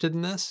interested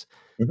in this.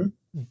 Mhm.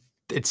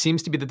 It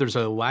seems to be that there's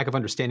a lack of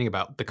understanding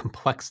about the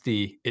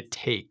complexity it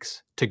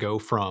takes to go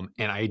from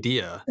an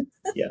idea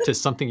Yeah. to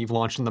something you've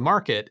launched in the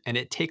market. And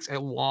it takes a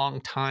long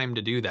time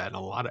to do that and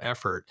a lot of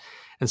effort.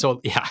 And so,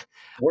 yeah,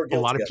 We're a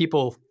lot guilty of of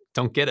people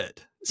don't get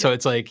it. So Yeah.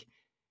 it's like,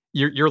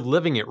 you're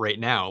living it right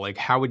now. Like,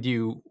 what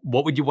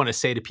would you want to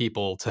say to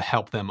people to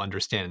help them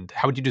understand?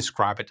 How would you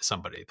describe it to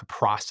somebody, the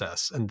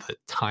process and the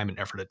time and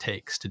effort it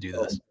takes to do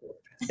this?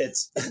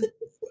 It's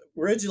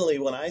originally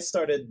when I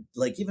started,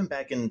 like even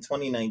back in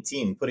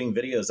 2019, putting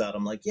videos out,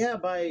 I'm like, yeah,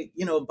 by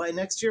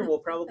next year, we'll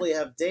probably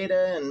have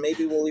data and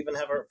maybe we'll even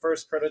have our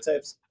first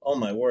prototypes. Oh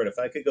my word. If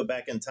I could go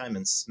back in time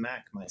and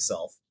smack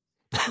myself,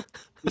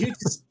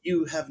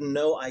 you have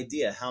no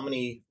idea how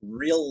many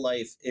real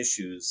life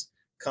issues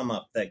come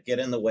up that get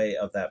in the way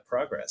of that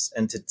progress.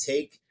 And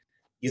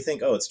you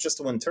think, oh, it's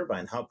just a wind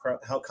turbine.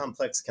 How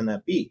complex can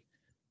that be?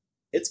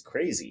 It's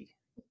crazy.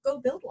 Go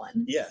build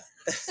one. Yeah.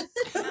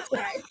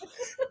 Okay.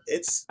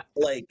 It's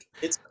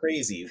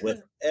crazy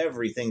with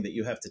everything that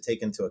you have to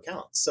take into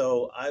account.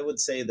 So I would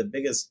say the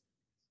biggest,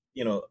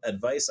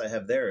 advice I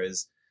have there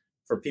is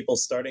for people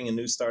starting a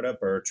new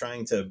startup or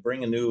trying to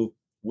bring a new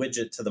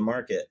widget to the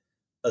market,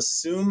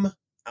 assume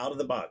out of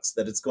the box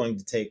that it's going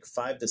to take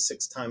 5 to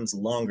 6 times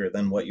longer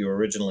than what you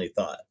originally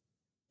thought.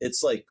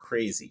 It's like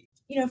crazy.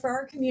 For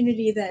our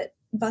community that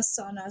busts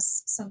on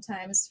us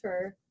sometimes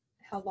for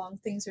how long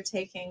things are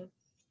taking,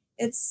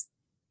 it's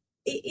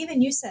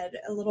even you said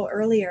a little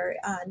earlier,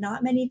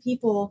 not many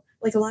people,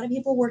 like a lot of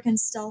people work in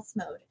stealth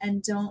mode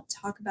and don't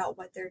talk about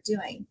what they're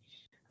doing.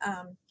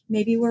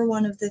 Maybe we're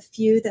one of the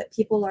few that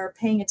people are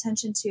paying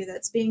attention to,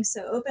 that's being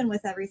so open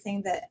with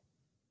everything that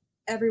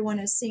everyone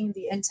is seeing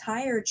the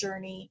entire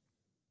journey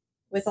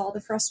with all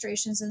the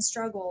frustrations and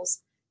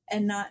struggles,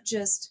 and not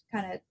just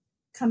kind of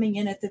coming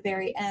in at the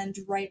very end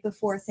right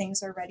before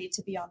things are ready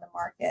to be on the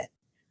market.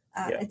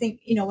 I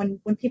think,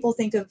 when people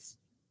think of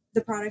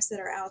the products that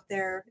are out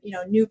there,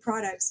 new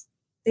products,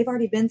 they've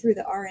already been through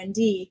the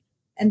R&D,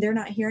 and they're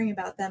not hearing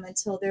about them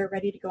until they're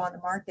ready to go on the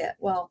market.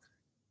 Well,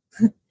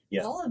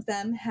 all of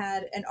them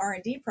had an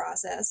R&D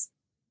process.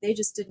 They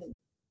just didn't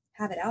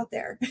have it out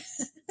there.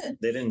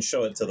 They didn't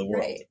show it to the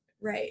world.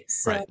 Right.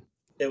 So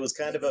it was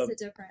kind of a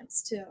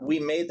difference too. We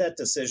made that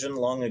decision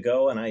long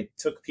ago, and I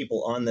took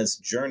people on this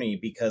journey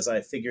because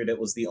I figured it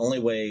was the only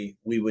way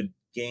we would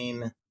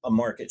gain a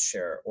market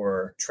share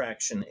or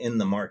traction in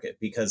the market.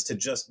 Because to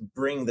just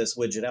bring this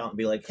widget out and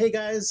be like, hey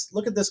guys,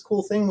 look at this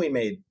cool thing we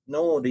made,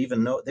 no one would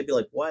even know. They'd be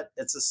like, what?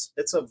 It's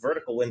a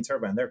vertical wind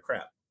turbine. They're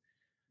crap.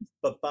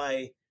 But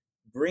by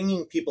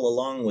bringing people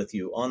along with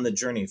you on the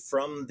journey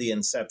from the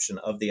inception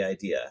of the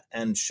idea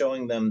and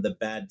showing them the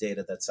bad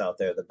data that's out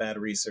there, the bad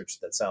research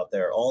that's out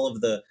there, all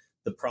of the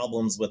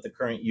problems with the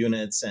current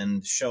units,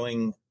 and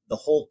showing the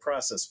whole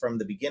process from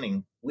the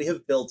beginning, we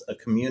have built a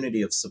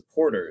community of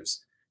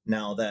supporters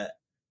now. That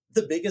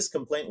the biggest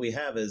complaint we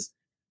have is,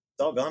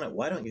 doggone it,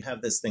 why don't you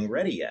have this thing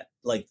ready yet?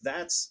 Like,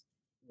 that's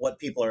what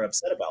people are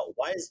upset about.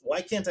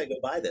 Why can't I go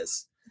buy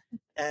this?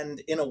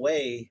 And in a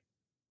way,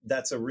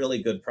 that's a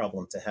really good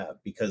problem to have,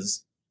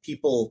 because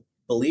people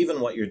believe in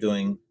what you're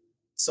doing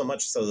so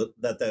much so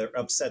that they're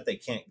upset they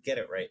can't get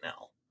it right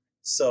now.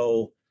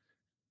 So,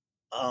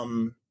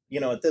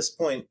 at this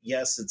point,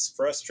 yes, it's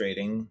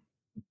frustrating,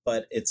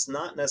 but it's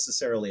not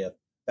necessarily a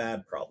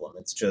bad problem.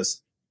 It's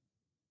just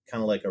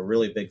kind of like a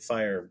really big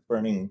fire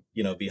burning,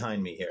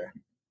 behind me here.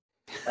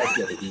 I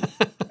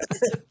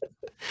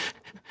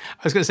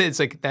was going to say, it's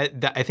like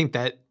that. I think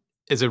that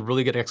is a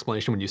really good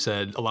explanation when you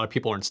said a lot of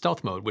people are in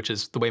stealth mode, which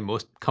is the way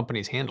most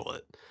companies handle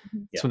it.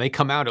 So when they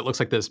come out, it looks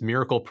like this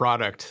miracle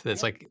product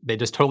that's like they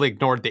just totally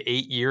ignored the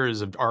 8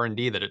 years of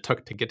R&D that it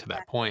took to get to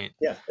that point.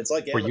 Yeah, it's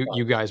like where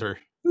you guys are.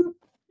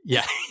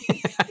 Yeah.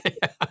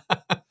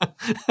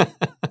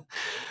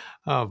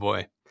 Oh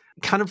boy.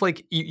 Kind of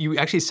like you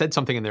actually said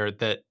something in there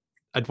that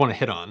I'd want to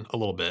hit on a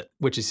little bit,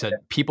 which is said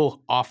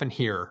people often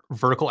hear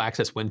vertical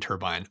access wind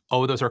turbine.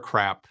 Oh, those are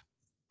crap.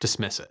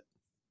 Dismiss it.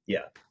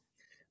 Yeah.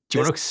 Do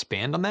you want to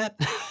expand on that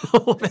a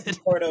little bit?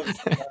 Part of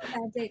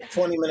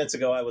 20 minutes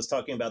ago, I was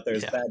talking about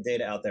there's bad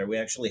data out there. We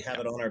actually have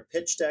it on our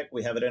pitch deck.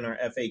 We have it in our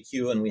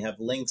FAQ, and we have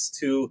links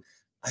to,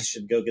 I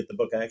should go get the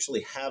book. I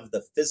actually have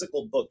the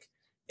physical book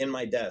in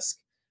my desk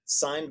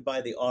signed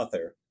by the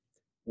author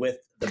with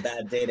the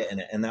bad data in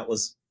it. And that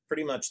was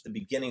pretty much the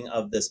beginning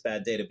of this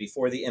bad data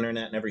before the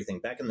internet and everything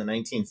back in the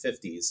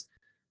 1950s.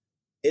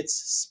 It's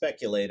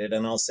speculated,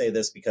 and I'll say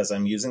this because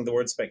I'm using the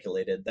word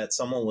speculated, that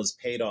someone was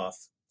paid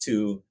off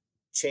to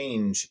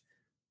change.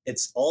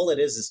 All it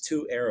is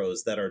 2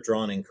 arrows that are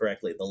drawn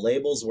incorrectly. The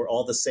labels were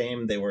all the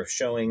same. They were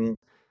showing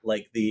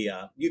like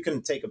you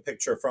can take a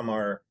picture from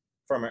our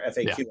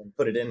FAQ and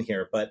put it in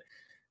here, but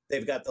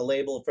they've got the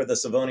label for the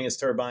Savonius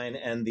turbine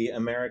and the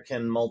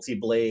American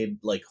multi-blade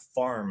like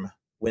farm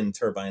wind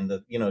turbine,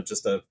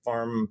 just a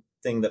farm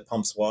thing that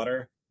pumps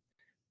water.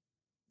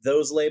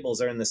 Those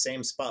labels are in the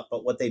same spot,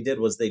 but what they did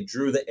was they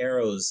drew the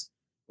arrows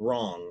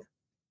wrong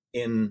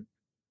in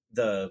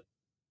the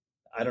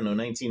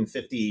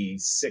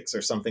 1956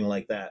 or something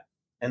like that.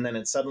 And then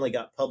it suddenly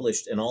got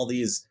published in all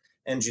these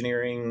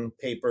engineering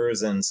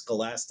papers and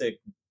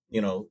scholastic,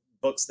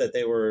 books that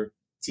they were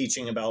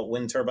teaching about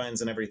wind turbines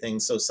and everything.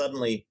 So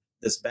suddenly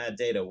this bad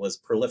data was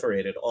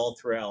proliferated all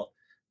throughout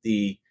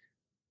the,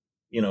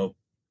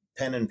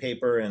 pen and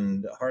paper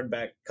and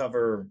hardback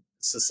cover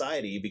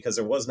society, because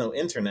there was no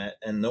internet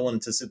and no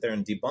one to sit there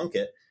and debunk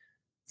it.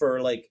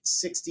 For like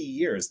 60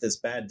 years, this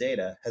bad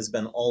data has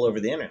been all over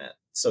the internet.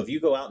 So if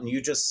you go out and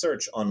you just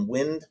search on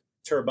wind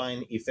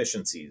turbine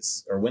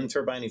efficiencies or wind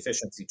turbine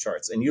efficiency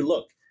charts, and you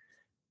look,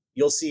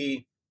 you'll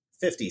see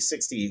 50,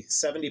 60,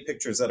 70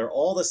 pictures that are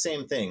all the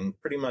same thing,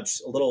 pretty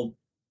much a little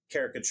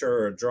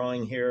caricature or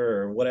drawing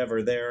here or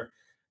whatever there.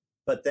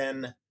 But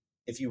then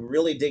if you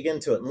really dig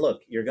into it and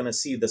look, you're going to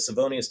see the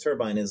Savonius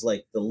turbine is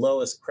like the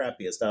lowest,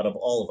 crappiest out of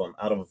all of them,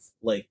 out of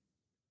like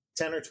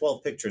 10 or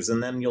 12 pictures.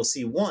 And then you'll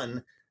see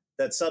one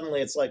that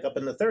suddenly it's like up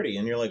in the 30,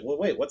 and you're like, well,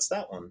 wait, what's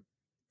that one?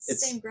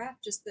 It's the same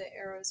graph, just the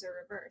arrows are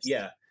reversed.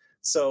 Yeah.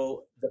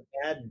 So the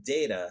bad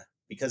data,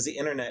 because the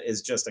internet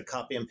is just a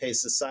copy and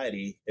paste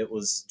society, it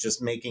was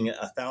just making it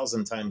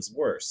 1,000 times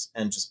worse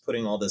and just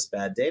putting all this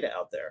bad data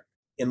out there.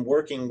 In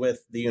working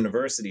with the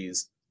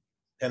universities,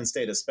 Penn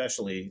State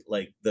especially,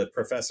 like the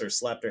professor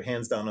slapped her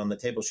hands down on the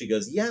table. She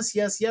goes, yes,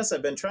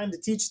 I've been trying to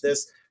teach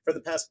this for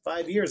the past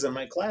 5 years in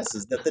my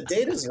classes, that the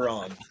data's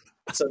wrong.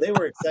 So they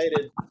were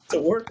excited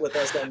to work with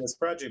us on this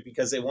project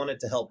because they wanted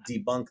to help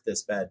debunk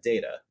this bad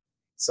data.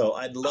 So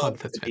I'd love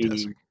to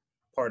be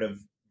part of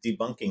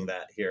debunking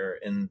that here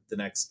in the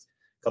next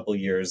couple of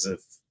years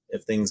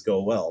if things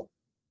go well.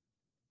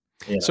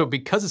 So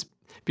because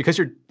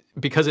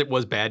because it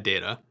was bad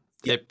data,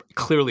 Yep. it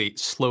clearly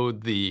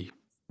slowed the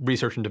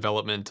research and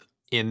development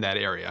in that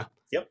area.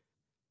 Yep.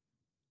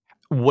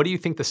 What do you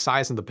think the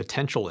size and the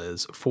potential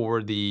is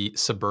for the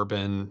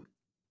suburban,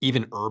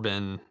 even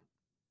urban,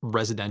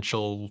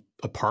 residential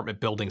apartment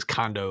buildings,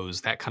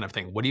 condos, that kind of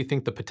thing? What do you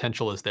think the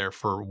potential is there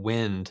for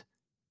wind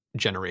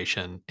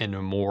generation in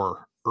a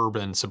more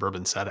urban,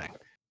 suburban setting?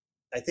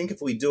 I think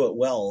if we do it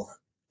well,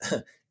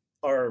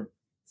 our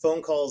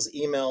phone calls,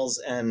 emails,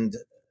 and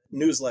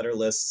newsletter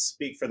lists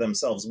speak for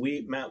themselves.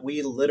 Matt,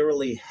 we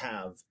literally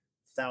have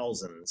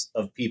thousands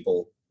of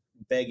people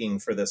begging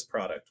for this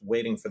product,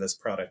 waiting for this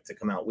product to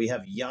come out. We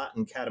have yacht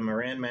and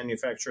catamaran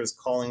manufacturers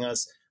calling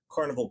us.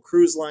 Carnival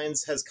Cruise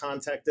Lines has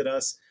contacted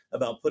us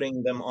about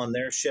putting them on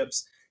their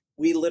ships.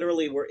 We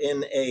literally were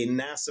in a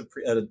NASA,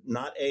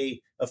 not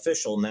a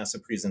official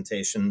NASA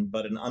presentation,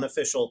 but an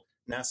unofficial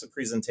NASA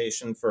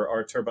presentation for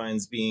our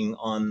turbines being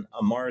on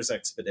a Mars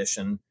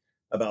expedition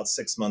about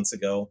 6 months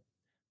ago.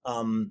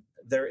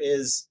 There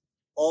is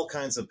all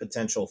kinds of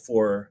potential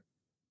for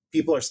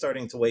people are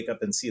starting to wake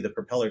up and see the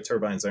propeller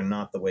turbines are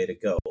not the way to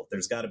go.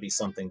 There's got to be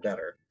something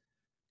better.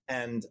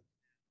 And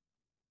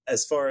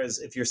as far as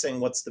if you're saying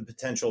what's the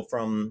potential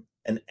from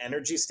an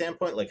energy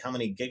standpoint, like how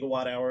many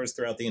gigawatt hours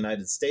throughout the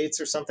United States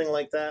or something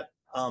like that,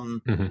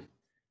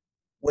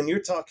 when you're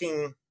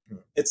talking,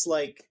 it's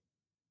like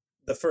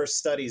the first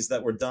studies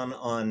that were done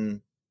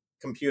on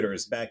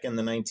computers back in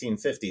the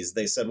 1950s.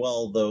 They said,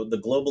 well, the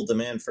global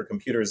demand for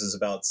computers is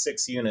about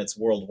 6 units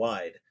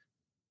worldwide.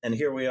 And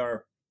here we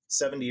are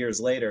 70 years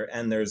later,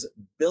 and there's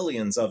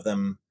billions of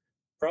them,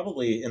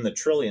 probably in the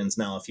trillions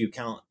now, if you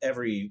count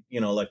every,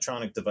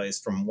 electronic device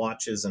from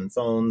watches and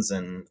phones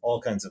and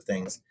all kinds of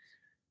things.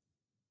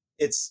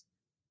 It's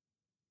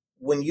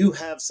when you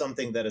have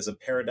something that is a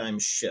paradigm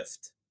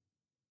shift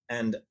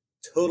and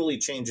totally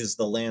changes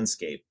the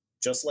landscape,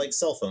 just like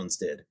cell phones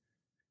did,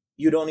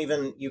 you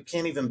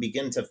can't even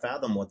begin to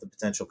fathom what the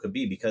potential could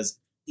be, because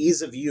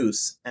ease of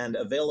use and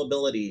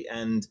availability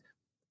and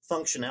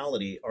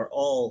functionality are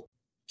all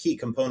key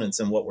components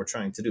in what we're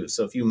trying to do.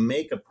 So if you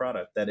make a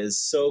product that is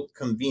so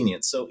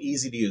convenient, so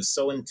easy to use,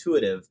 so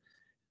intuitive,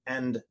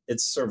 and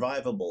it's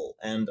survivable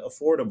and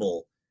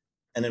affordable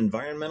and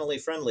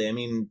environmentally friendly, I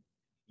mean,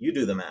 you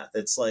do the math.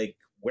 It's like,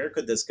 where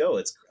could this go?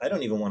 I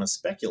don't even want to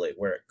speculate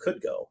where it could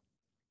go.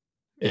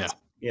 Yeah.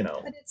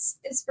 But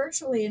it's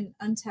virtually an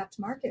untapped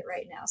market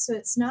right now. So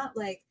it's not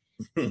like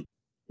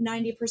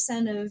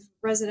 90% of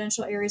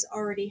residential areas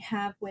already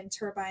have wind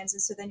turbines.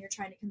 And so then you're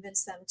trying to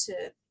convince them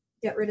to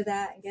get rid of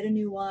that and get a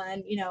new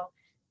one.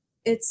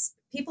 It's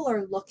people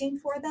are looking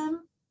for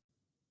them,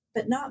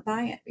 but not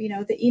buying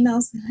it. The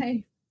emails that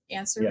I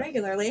answer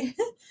regularly,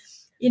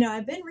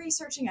 I've been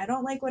researching. I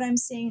don't like what I'm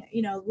seeing,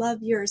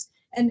 love yours.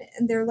 And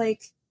they're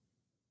like,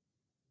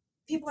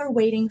 people are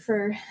waiting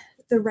for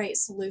the right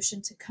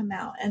solution to come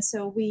out. And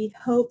so we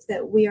hope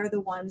that we are the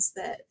ones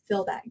that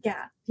fill that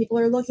gap. People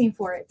are looking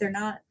for it. They're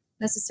not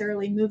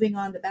necessarily moving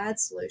on the bad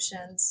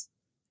solutions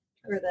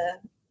or the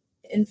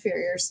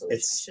inferior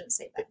solutions. I shouldn't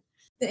say that.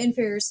 The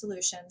inferior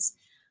solutions.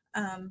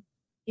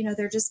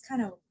 They're just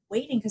kind of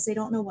waiting because they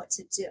don't know what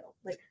to do.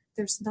 Like,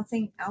 there's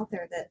nothing out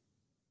there that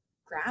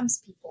grabs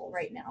people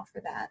right now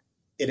for that.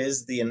 It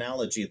is the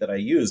analogy that I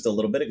used a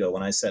little bit ago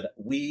when I said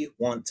we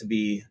want to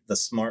be the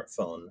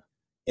smartphone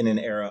in an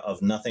era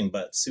of nothing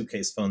but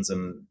suitcase phones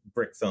and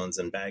brick phones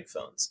and bag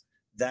phones.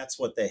 That's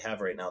what they have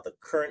right now. The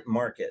current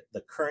market,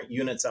 the current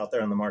units out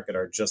there on the market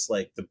are just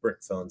like the brick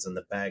phones and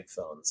the bag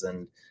phones.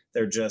 And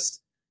they're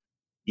just,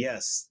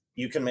 yes,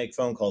 you can make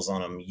phone calls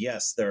on them.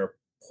 Yes, they're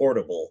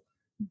portable,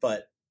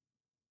 but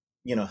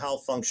how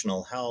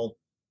functional, how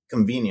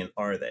convenient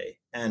are they?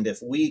 And if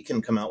we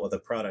can come out with a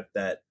product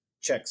that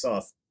checks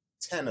off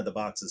 10 of the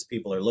boxes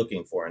people are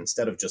looking for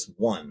instead of just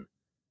one,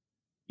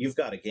 you've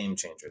got a game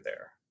changer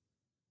there.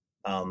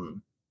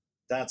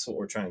 That's what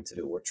we're trying to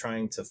do. We're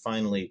trying to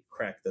finally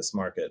crack this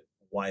market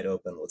wide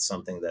open with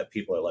something that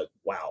people are like,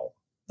 wow,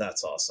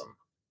 that's awesome.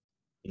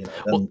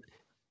 Well,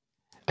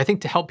 I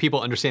think to help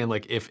people understand,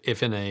 like,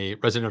 if in a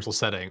residential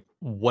setting,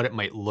 what it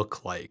might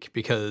look like,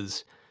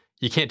 because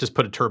you can't just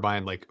put a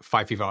turbine like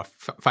 5 feet off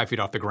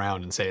the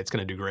ground and say it's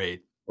going to do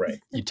great. Right.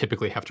 You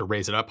typically have to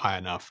raise it up high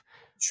enough.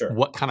 Sure.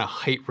 What kind of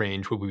height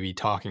range would we be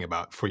talking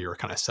about for your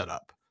kind of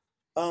setup?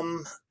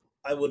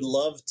 I would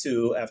love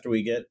to, after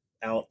we get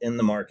out in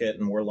the market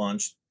and we're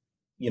launched,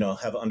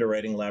 have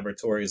underwriting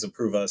laboratories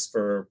approve us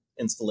for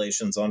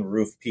installations on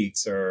roof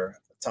peaks or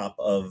top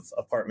of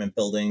apartment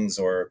buildings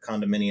or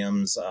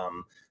condominiums,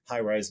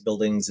 high-rise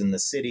buildings in the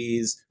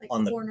cities. Like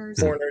on the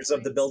corners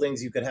of the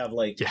buildings, you could have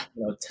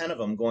 10 of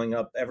them going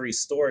up every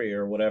story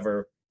or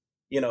whatever.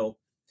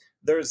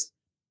 There's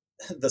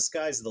the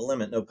sky's the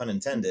limit, no pun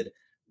intended,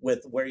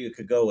 with where you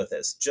could go with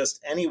this.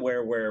 Just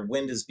anywhere where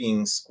wind is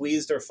being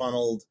squeezed or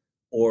funneled,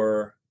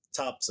 or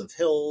tops of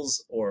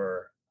hills,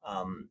 or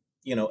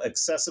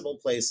accessible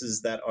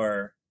places that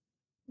are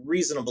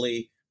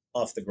reasonably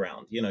off the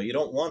ground. You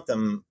don't want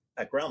them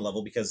at ground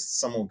level because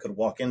someone could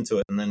walk into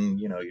it and then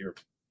you're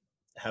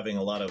having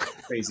a lot of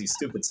crazy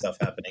stupid stuff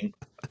happening.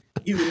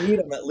 you need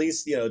them at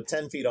least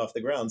 10 feet off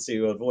the ground so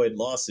you avoid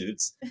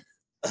lawsuits.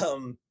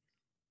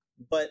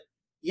 But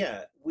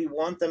yeah, we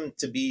want them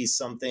to be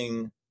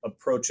something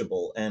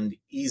approachable and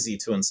easy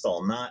to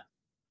install. Not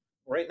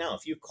right now,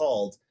 if you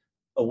called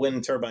a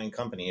wind turbine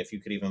company, if you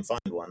could even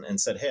find one,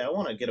 and said, hey, I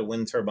want to get a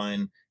wind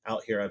turbine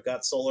out here. I've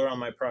got solar on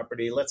my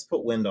property. Let's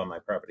put wind on my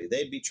property.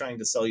 They'd be trying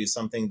to sell you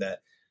something that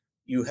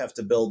you have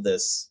to build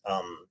this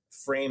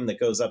frame that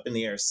goes up in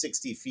the air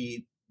 60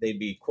 feet. They'd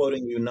be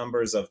quoting you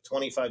numbers of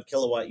 25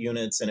 kilowatt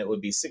units, and it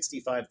would be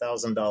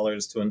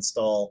 $65,000 to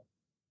install.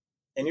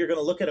 And you're going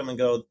to look at them and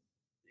go,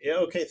 yeah,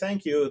 okay,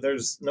 thank you.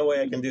 There's no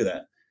way I can do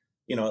that.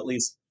 At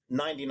least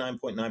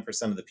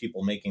 99.9% of the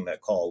people making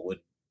that call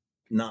would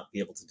not be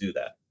able to do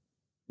that.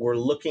 We're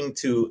looking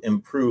to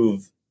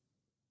improve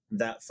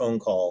that phone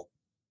call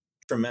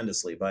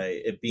tremendously by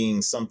it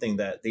being something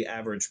that the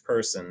average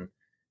person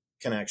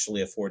can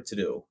actually afford to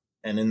do.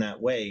 And in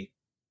that way,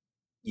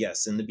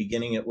 yes, in the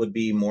beginning, it would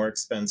be more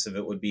expensive.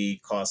 It would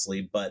be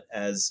costly. But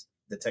as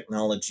the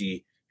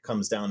technology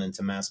comes down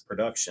into mass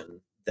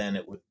production, then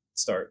it would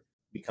start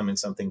becoming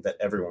something that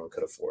everyone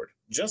could afford.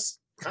 Just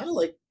kind of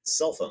like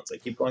cell phones. I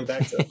keep going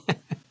back to it.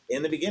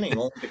 In the beginning,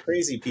 only the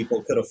crazy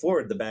people could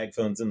afford the bag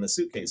phones and the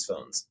suitcase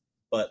phones.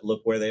 But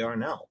look where they are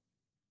now.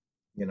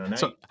 Now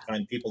So you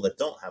find people that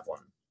don't have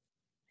one.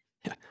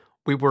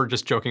 we were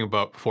just joking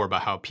before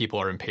about how people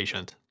are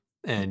impatient.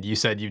 And you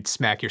said you'd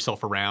smack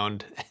yourself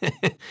around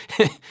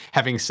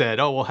having said,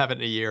 oh, we'll have it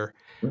in a year.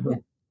 Mm-hmm.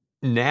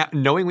 Now,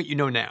 knowing what you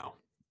know now,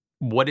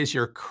 what is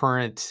your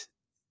current,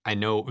 I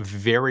know,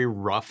 very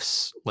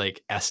rough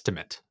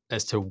estimate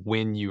as to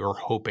when you are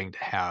hoping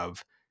to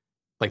have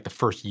the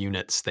first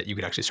units that you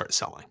could actually start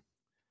selling?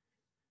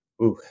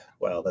 Ooh,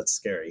 wow, that's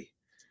scary.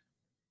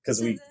 Because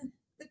So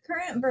the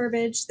current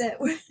verbiage that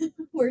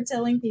we're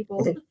telling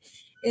people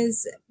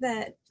is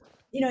that,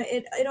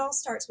 it all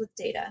starts with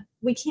data.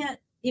 We can't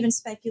even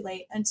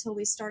speculate until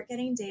we start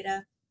getting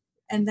data,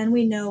 and then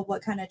we know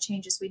what kind of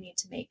changes we need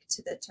to make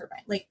to the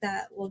turbine.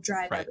 That will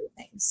drive Right.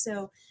 everything.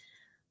 So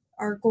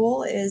our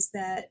goal is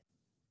that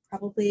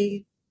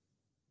probably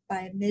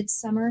by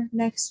midsummer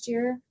next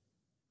year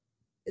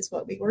is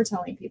what we were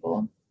telling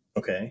people.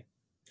 Okay.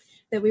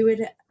 That we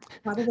would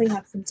probably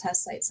have some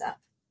test sites up.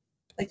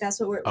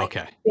 That's what we're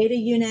Okay. beta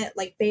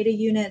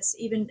units,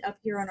 even up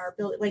here on our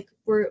building.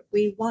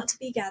 We want to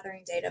be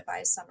gathering data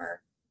by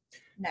summer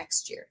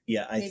next year.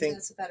 Yeah, I think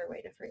that's a better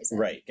way to phrase it.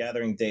 Right,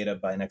 gathering data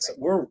by next.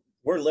 Right.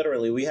 We're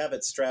literally, we have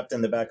it strapped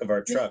in the back of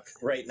our truck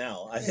right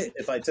now.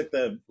 If I took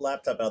the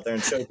laptop out there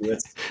and showed you,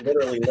 it's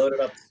literally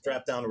loaded up,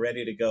 strapped down,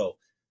 ready to go.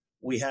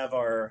 We have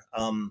our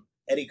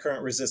eddy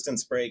current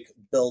resistance brake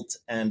built,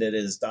 and it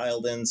is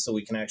dialed in so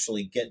we can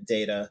actually get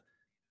data.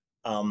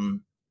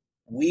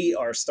 We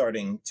are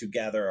starting to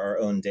gather our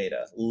own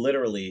data.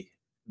 Literally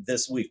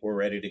this week, we're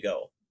ready to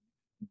go.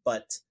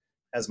 But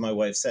as my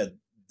wife said,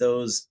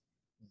 those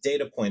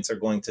data points are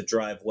going to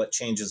drive what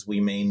changes we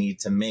may need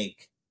to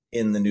make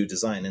in the new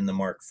design, in the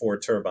Mark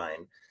IV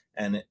turbine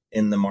and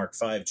in the Mark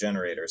V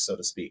generator, so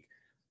to speak.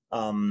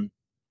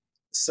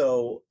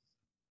 So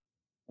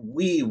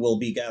we will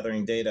be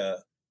gathering data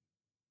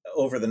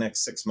over the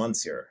next 6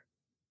 months here.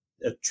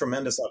 A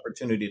tremendous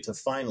opportunity to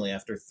finally,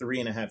 after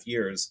 3.5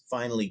 years,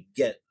 finally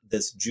get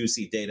this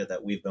juicy data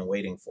that we've been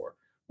waiting for.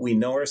 We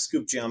know our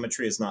scoop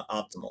geometry is not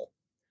optimal.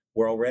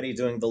 We're already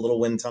doing the little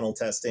wind tunnel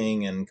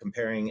testing and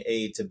comparing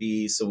A to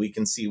B so we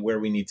can see where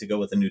we need to go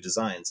with the new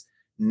designs.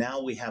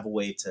 Now we have a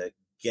way to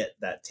get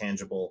that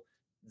tangible,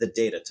 the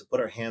data, to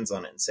put our hands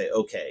on it and say,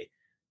 okay,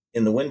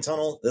 in the wind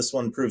tunnel, this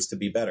one proves to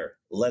be better.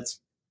 Let's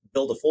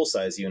build a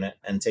full-size unit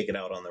and take it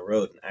out on the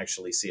road and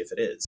actually see if it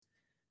is.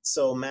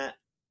 So Matt,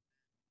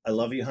 I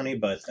love you, honey,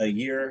 but a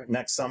year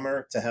next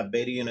summer to have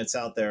beta units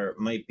out there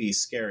might be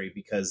scary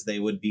because they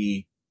would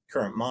be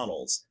current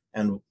models,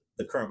 and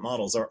the current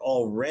models are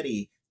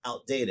already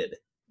outdated.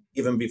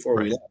 Even before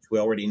we launched, we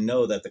already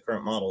know that the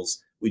current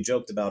models, we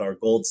joked about our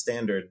gold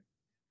standard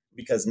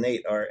because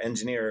Nate, our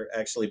engineer,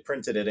 actually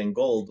printed it in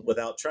gold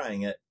without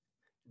trying it,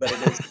 but it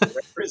is a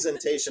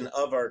representation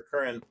of our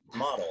current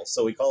model.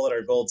 So we call it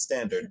our gold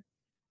standard,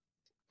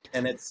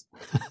 and it's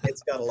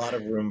got a lot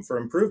of room for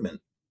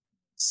improvement.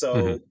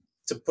 So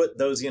to put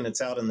those units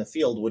out in the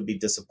field would be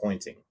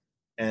disappointing.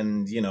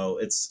 And,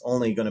 it's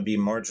only going to be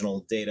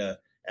marginal data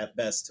at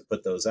best to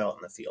put those out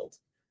in the field.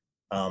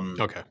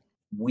 Okay.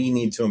 We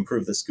need to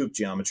improve the scoop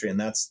geometry, and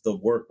that's the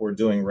work we're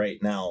doing right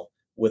now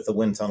with the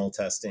wind tunnel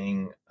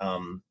testing,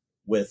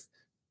 with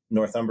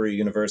Northumbria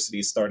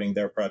University starting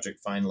their project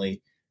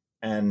finally,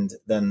 and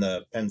then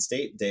the Penn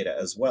State data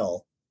as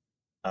well.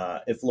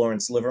 If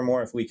Lawrence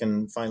Livermore, if we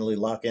can finally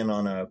lock in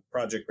on a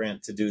project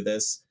grant to do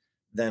this,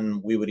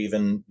 then we would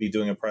even be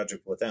doing a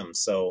project with them.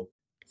 So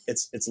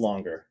it's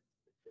longer.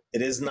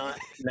 It is not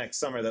next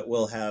summer that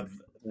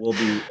we'll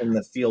be in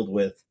the field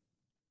with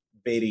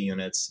beta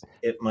units.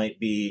 It might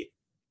be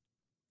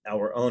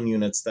our own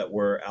units that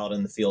we're out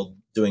in the field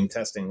doing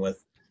testing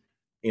with,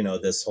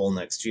 this whole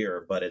next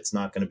year, but it's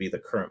not going to be the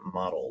current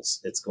models.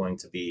 It's going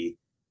to be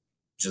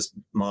just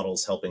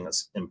models helping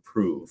us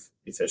improve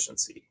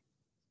efficiency.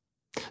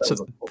 That So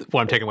was a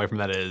what I'm taking away from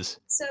that is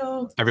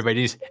So,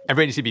 everybody needs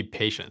to be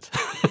patient.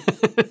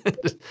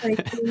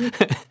 like,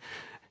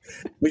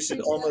 we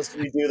should almost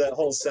redo that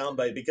whole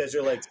soundbite, because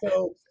you're like,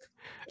 so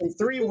in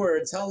 3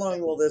 words, how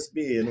long will this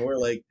be? And we're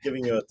like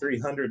giving you a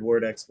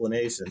 300-word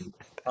explanation.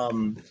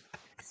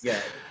 Yeah,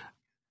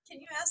 can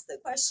you ask the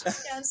question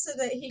again so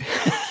that he can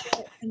finish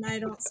it and I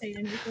don't say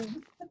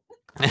anything?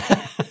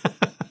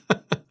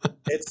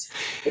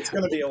 it's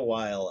going to be a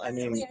while. I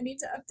mean, I need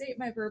to update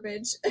my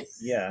verbiage.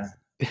 yeah,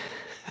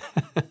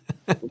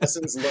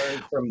 lessons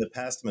learned from the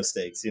past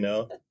mistakes, you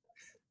know?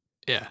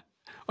 Yeah.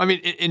 I mean,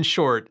 in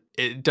short,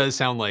 it does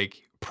sound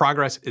like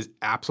progress is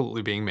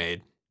absolutely being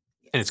made,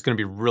 and it's going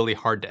to be really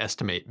hard to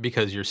estimate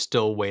because you're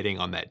still waiting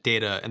on that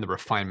data and the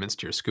refinements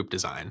to your scoop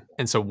design.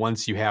 And so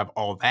once you have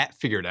all that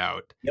figured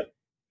out, Yep.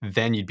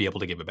 then you'd be able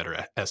to give a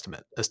better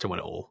estimate as to when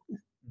it will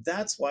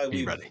That's why be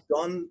we've ready.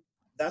 gone.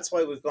 That's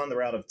why we've gone the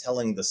route of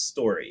telling the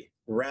story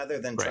rather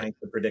than Right. trying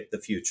to predict the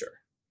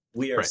future.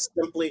 We are Right.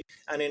 simply,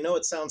 and I know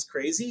it sounds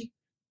crazy,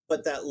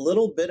 but that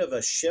little bit of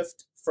a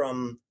shift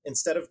from,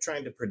 instead of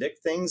trying to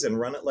predict things and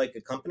run it like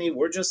a company,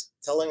 we're just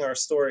telling our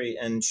story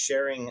and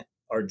sharing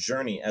our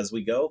journey as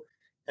we go.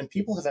 And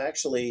people have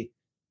actually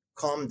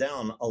calmed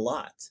down a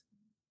lot.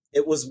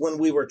 It was when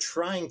we were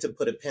trying to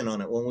put a pin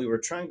on it, when we were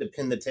trying to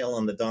pin the tail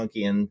on the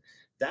donkey, and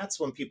that's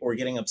when people were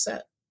getting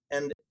upset.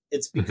 And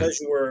it's because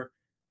you were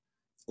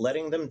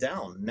letting them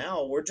down.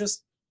 Now we're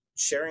just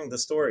sharing the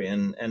story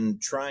and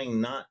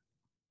trying not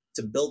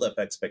to build up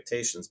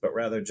expectations, but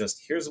rather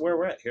just, here's where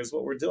we're at, here's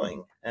what we're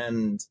doing.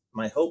 And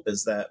my hope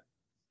is that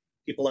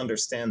people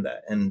understand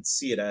that and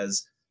see it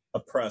as a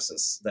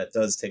process that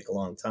does take a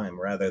long time,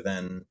 rather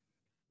than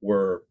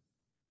we're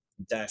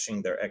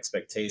dashing their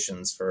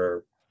expectations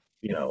for,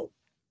 you know,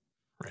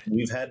 Right.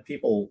 we've had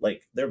people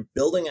like, they're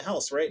building a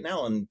house right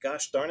now, and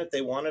gosh darn it,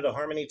 they wanted a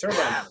Harmony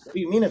turbine. What do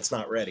you mean it's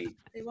not ready?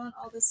 They want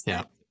all the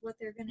specs, what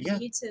they're going to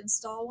need to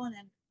install one,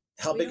 and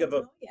How we big don't of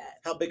a know yet.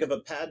 how big of a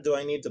pad do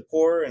I need to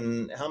pour,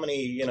 and how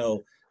many,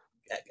 Oh,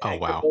 anchor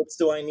wow. bolts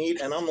do I need?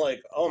 And I'm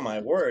like, oh my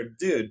word,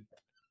 dude,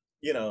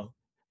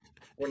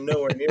 we're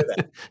nowhere near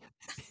that.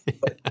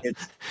 But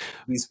it's,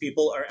 these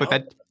people are But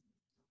out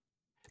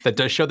that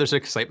does show there's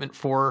excitement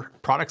for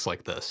products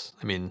like this.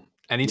 I mean,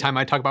 anytime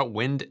I talk about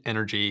wind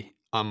energy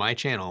on my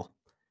channel,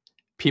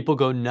 people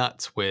go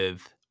nuts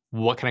with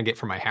what can I get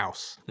for my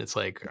house? And it's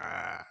like,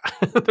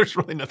 there's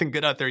really nothing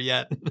good out there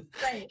yet.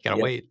 Right. You gotta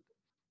Yep. wait.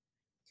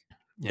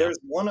 Yeah. There's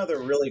one other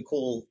really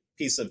cool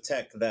piece of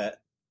tech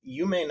that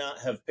you may not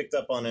have picked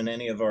up on in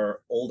any of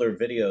our older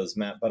videos,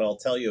 Matt, but I'll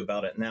tell you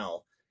about it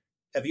now.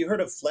 Have you heard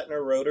of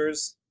Flettner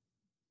rotors?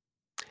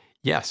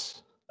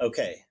 Yes.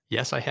 Okay.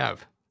 Yes, I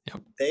have.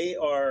 Yep. They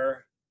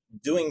are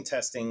doing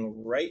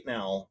testing right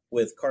now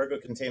with cargo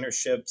container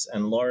ships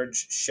and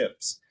large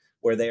ships,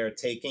 where they are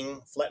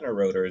taking Flettner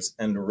rotors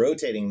and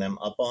rotating them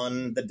up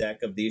on the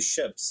deck of these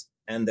ships.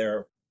 And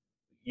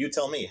you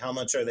tell me, how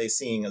much are they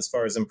seeing as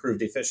far as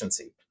improved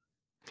efficiency?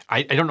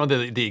 I don't know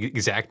the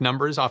exact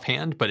numbers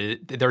offhand, but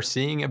they're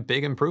seeing a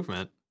big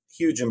improvement.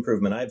 Huge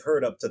improvement. I've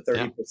heard up to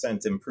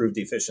 30% improved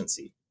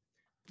efficiency.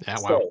 Yeah,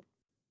 wow. So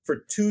for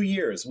 2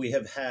 years, we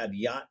have had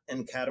yacht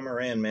and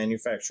catamaran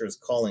manufacturers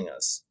calling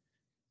us.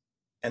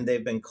 And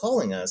they've been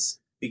calling us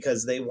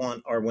because they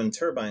want our wind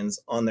turbines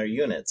on their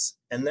units.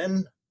 And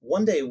then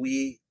one day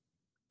we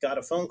got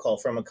a phone call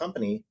from a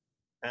company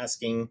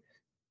asking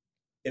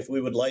if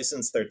we would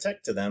license their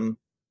tech to them,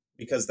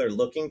 because they're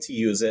looking to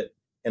use it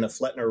in a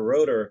Flettner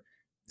rotor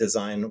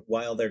design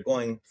while they're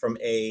going from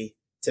A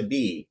to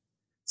B.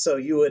 So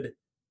you would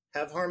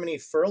have Harmony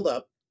furled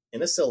up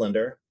in a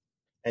cylinder,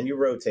 and you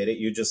rotate it.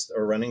 You just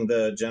are running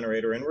the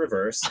generator in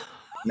reverse.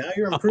 Now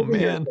you're improving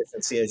your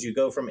efficiency as you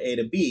go from A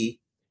to B.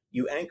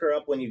 You anchor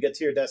up when you get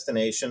to your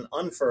destination,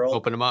 unfurl,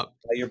 open them up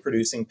while you're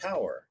producing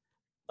power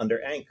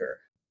under anchor.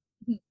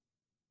 And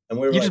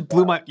we were you like,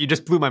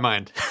 just blew my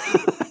mind.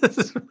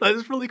 That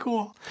is really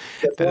cool.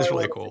 That is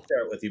really cool. To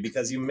share it with you,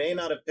 because you may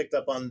not have picked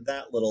up on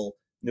that little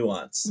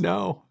nuance.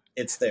 No,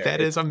 it's there.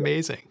 That is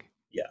amazing.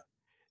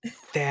 Yeah,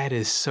 that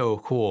is so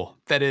cool.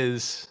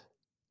 That's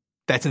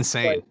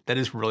insane. That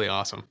is really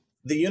awesome.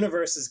 The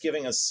universe is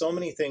giving us so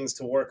many things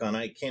to work on.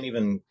 I can't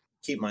even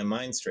keep my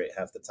mind straight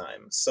half the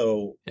time.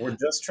 So we're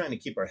just trying to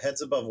keep our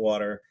heads above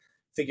water,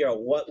 figure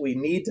out what we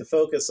need to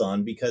focus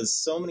on, because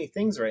so many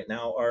things right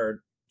now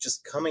are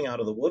just coming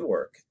out of the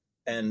woodwork.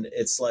 And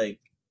it's like,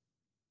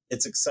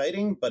 it's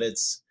exciting, but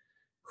it's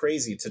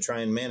crazy to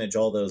try and manage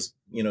all those,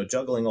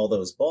 juggling all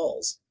those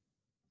balls.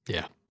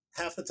 Yeah.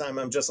 Half the time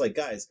I'm just like,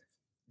 guys,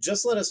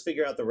 just let us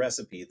figure out the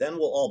recipe. Then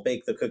we'll all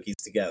bake the cookies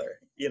together.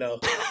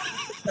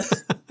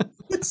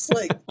 It's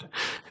like,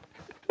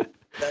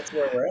 that's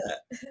where we're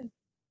at.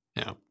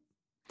 Yeah.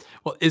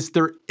 Well, is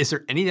there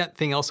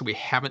anything else that we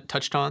haven't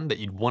touched on that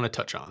you'd want to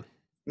touch on?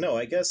 No,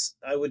 I guess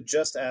I would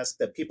just ask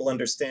that people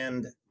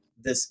understand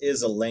this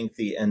is a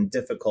lengthy and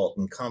difficult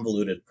and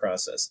convoluted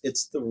process.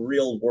 It's the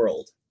real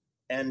world.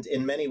 And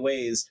in many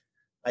ways,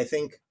 I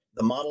think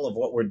the model of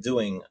what we're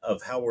doing,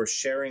 of how we're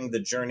sharing the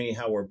journey,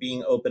 how we're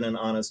being open and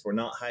honest, we're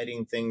not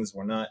hiding things,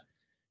 we're not,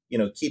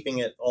 keeping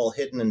it all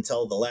hidden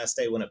until the last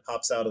day when it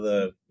pops out of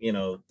the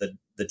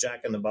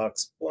Jack in the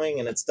Box, boing,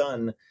 and it's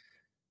done.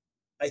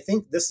 I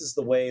think this is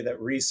the way that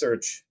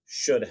research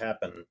should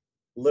happen,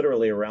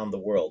 literally around the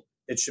world.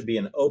 It should be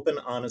an open,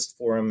 honest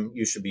forum.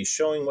 You should be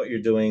showing what you're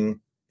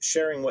doing,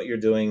 sharing what you're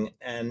doing,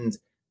 and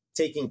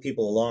taking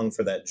people along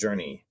for that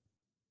journey.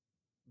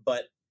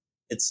 But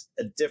it's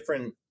a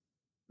different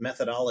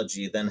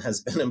methodology than has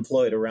been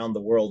employed around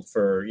the world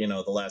for,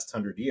 the last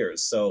 100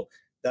 years. So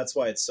that's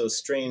why it's so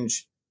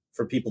strange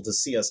for people to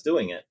see us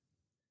doing it.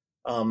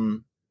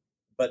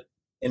 But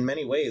in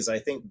many ways, I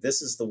think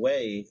this is the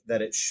way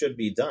that it should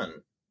be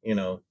done.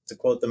 To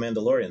quote The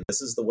Mandalorian,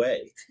 this is the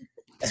way.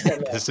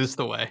 And, this is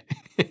the way.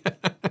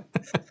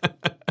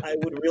 I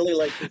would really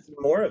like to see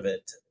more of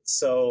it.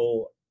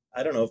 So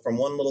I don't know, from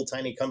one little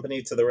tiny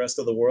company to the rest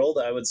of the world,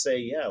 I would say,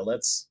 yeah,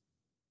 let's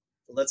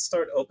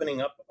start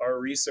opening up our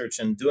research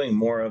and doing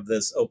more of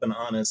this open,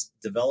 honest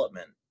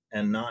development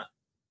and not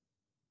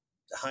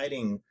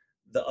hiding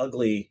the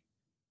ugly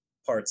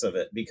parts of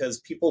it, because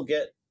people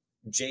get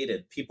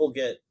jaded. People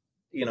get,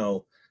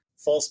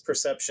 false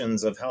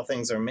perceptions of how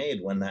things are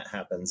made when that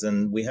happens.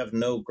 And we have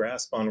no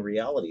grasp on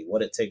reality,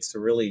 what it takes to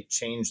really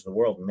change the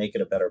world and make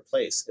it a better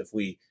place. If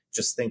we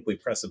just think we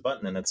press a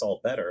button and it's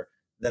all better,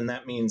 then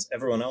that means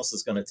everyone else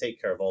is going to take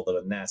care of all the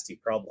nasty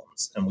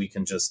problems and we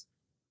can just,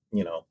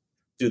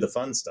 do the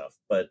fun stuff.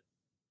 But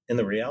in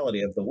the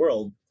reality of the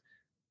world,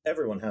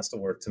 everyone has to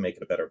work to make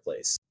it a better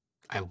place.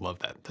 I love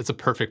that. That's a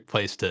perfect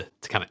place to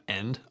kind of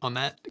end on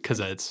that,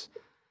 because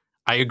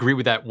I agree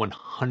with that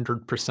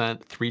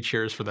 100%. 3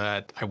 cheers for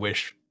that. I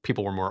wish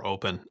people were more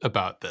open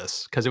about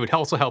this, because it would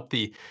also help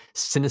the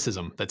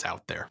cynicism that's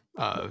out there.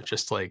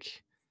 Just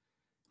like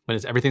when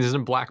everything is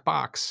in a black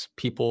box,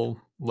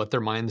 people let their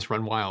minds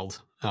run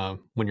wild.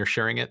 When you're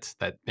sharing it,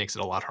 that makes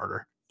it a lot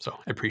harder. So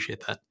I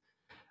appreciate that.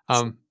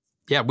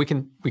 Yeah, we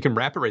can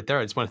wrap it right there.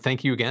 I just want to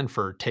thank you again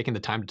for taking the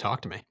time to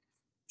talk to me.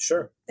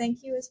 Sure.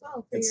 Thank you as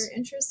well for your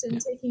interest in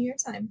taking your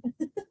time.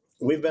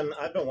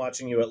 I've been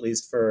watching you at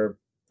least for,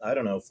 I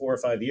don't know, 4 or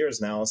 5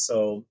 years now.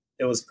 So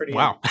it was pretty.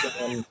 Wow.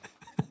 When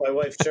my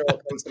wife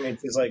Cheryl comes to me and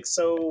she's like,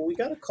 "So we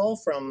got a call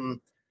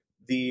from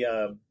the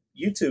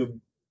YouTube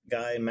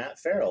guy Matt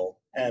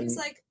Farrell," and he's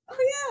like, "Oh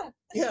yeah."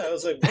 Yeah, I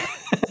was like, what?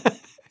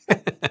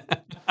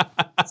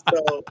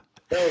 So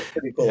that was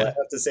pretty cool. I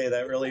have to say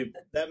that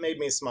made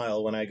me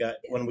smile when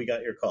we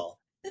got your call.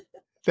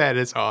 That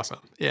is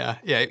awesome. Yeah.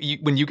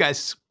 When you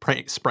guys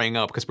sprang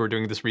up, because we were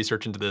doing this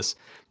research into this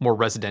more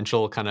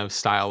residential kind of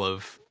style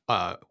of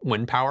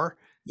wind power.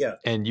 Yeah.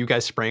 And you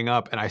guys sprang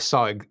up, and I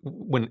saw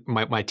when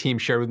my team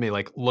shared with me,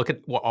 like, look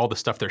at all the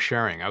stuff they're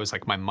sharing. I was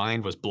like, my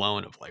mind was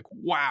blown of like,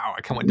 wow,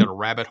 I kind of went down a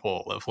rabbit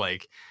hole of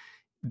like,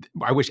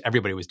 I wish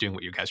everybody was doing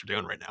what you guys are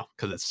doing right now,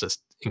 because it's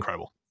just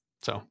incredible.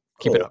 So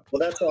keep it up. Well,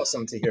 that's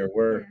awesome to hear.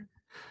 We're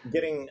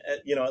getting,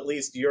 at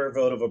least your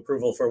vote of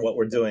approval for what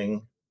we're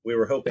doing. We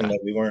were hoping that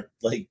we weren't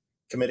like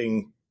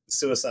committing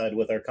suicide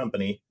with our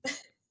company.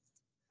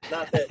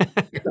 Not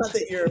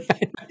that you're,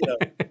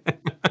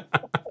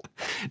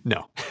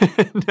 No.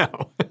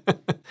 No.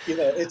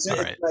 It's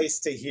nice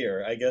to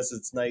hear. I guess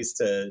it's nice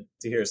to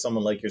hear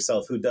someone like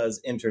yourself who does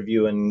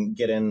interview and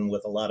get in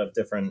with a lot of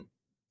different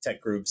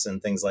tech groups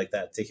and things like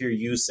that. To hear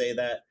you say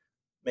that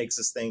makes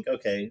us think,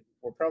 okay,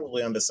 we're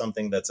probably onto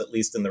something that's at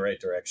least in the right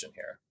direction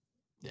here.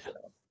 Yeah.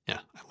 Yeah,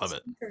 I love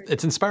it.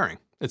 It's inspiring.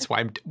 It's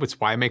why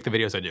I make the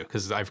videos I do,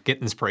 because I get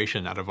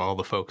inspiration out of all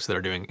the folks that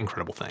are doing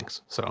incredible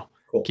things. So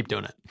Keep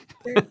doing it.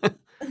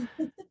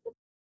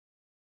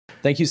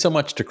 Thank you so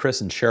much to Chris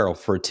and Cheryl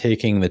for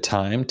taking the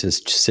time to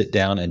sit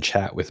down and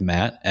chat with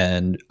Matt.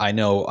 And I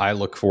know I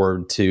look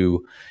forward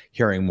to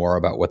hearing more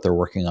about what they're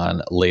working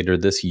on later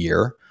this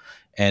year.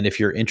 And if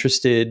you're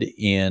interested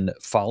in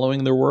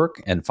following their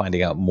work and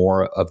finding out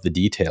more of the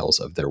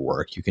details of their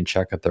work, you can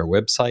check out their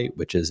website,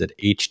 which is at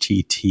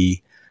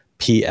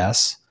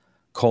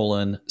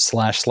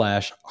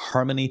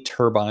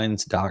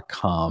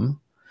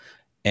https://harmonyturbines.com.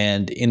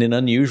 And in an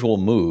unusual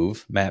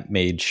move, Matt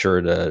made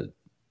sure to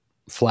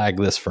flag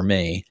this for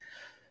me.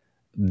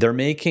 They're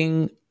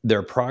making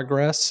their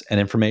progress and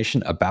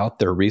information about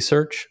their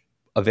research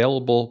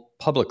available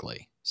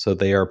publicly. So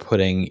they are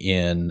putting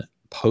in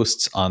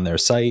posts on their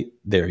site.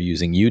 They're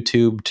using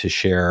YouTube to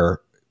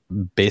share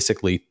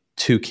basically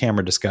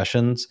 2-camera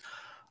discussions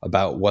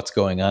about what's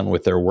going on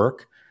with their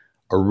work.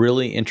 A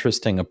really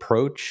interesting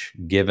approach,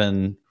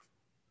 given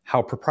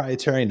how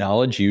proprietary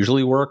knowledge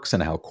usually works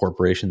and how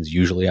corporations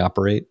usually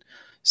operate.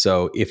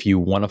 So if you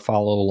want to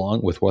follow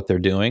along with what they're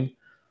doing,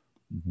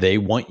 they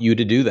want you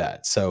to do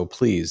that. So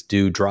please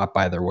do drop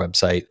by their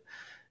website.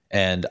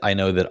 And I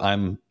know that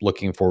I'm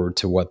looking forward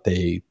to what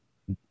they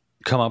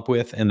come up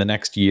with in the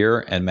next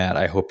year. And Matt,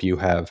 I hope you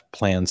have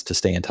plans to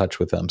stay in touch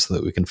with them so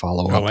that we can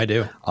follow up I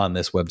do. on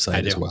this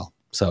website as well.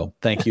 So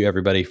thank you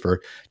everybody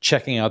for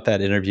checking out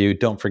that interview.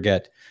 Don't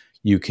forget,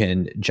 you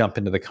can jump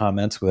into the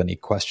comments with any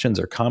questions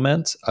or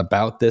comments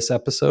about this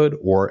episode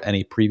or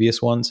any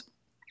previous ones.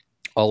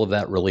 All of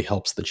that really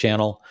helps the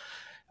channel.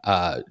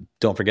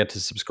 Don't forget to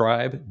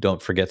subscribe.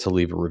 Don't forget to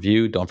leave a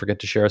review. Don't forget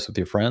to share us with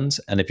your friends.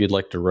 And if you'd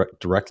like to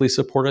directly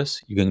support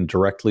us, you can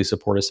directly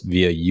support us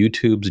via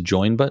YouTube's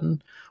join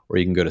button, or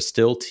you can go to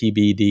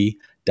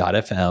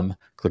stilltbd.fm,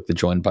 click the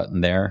join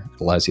button there.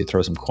 It allows you to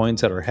throw some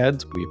coins at our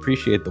heads. We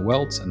appreciate the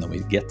welts, and then we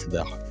get to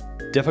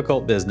the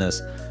difficult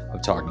business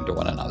of talking to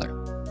one another.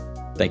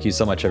 Thank you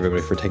so much,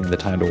 everybody, for taking the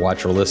time to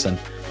watch or listen.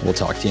 We'll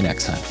talk to you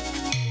next time.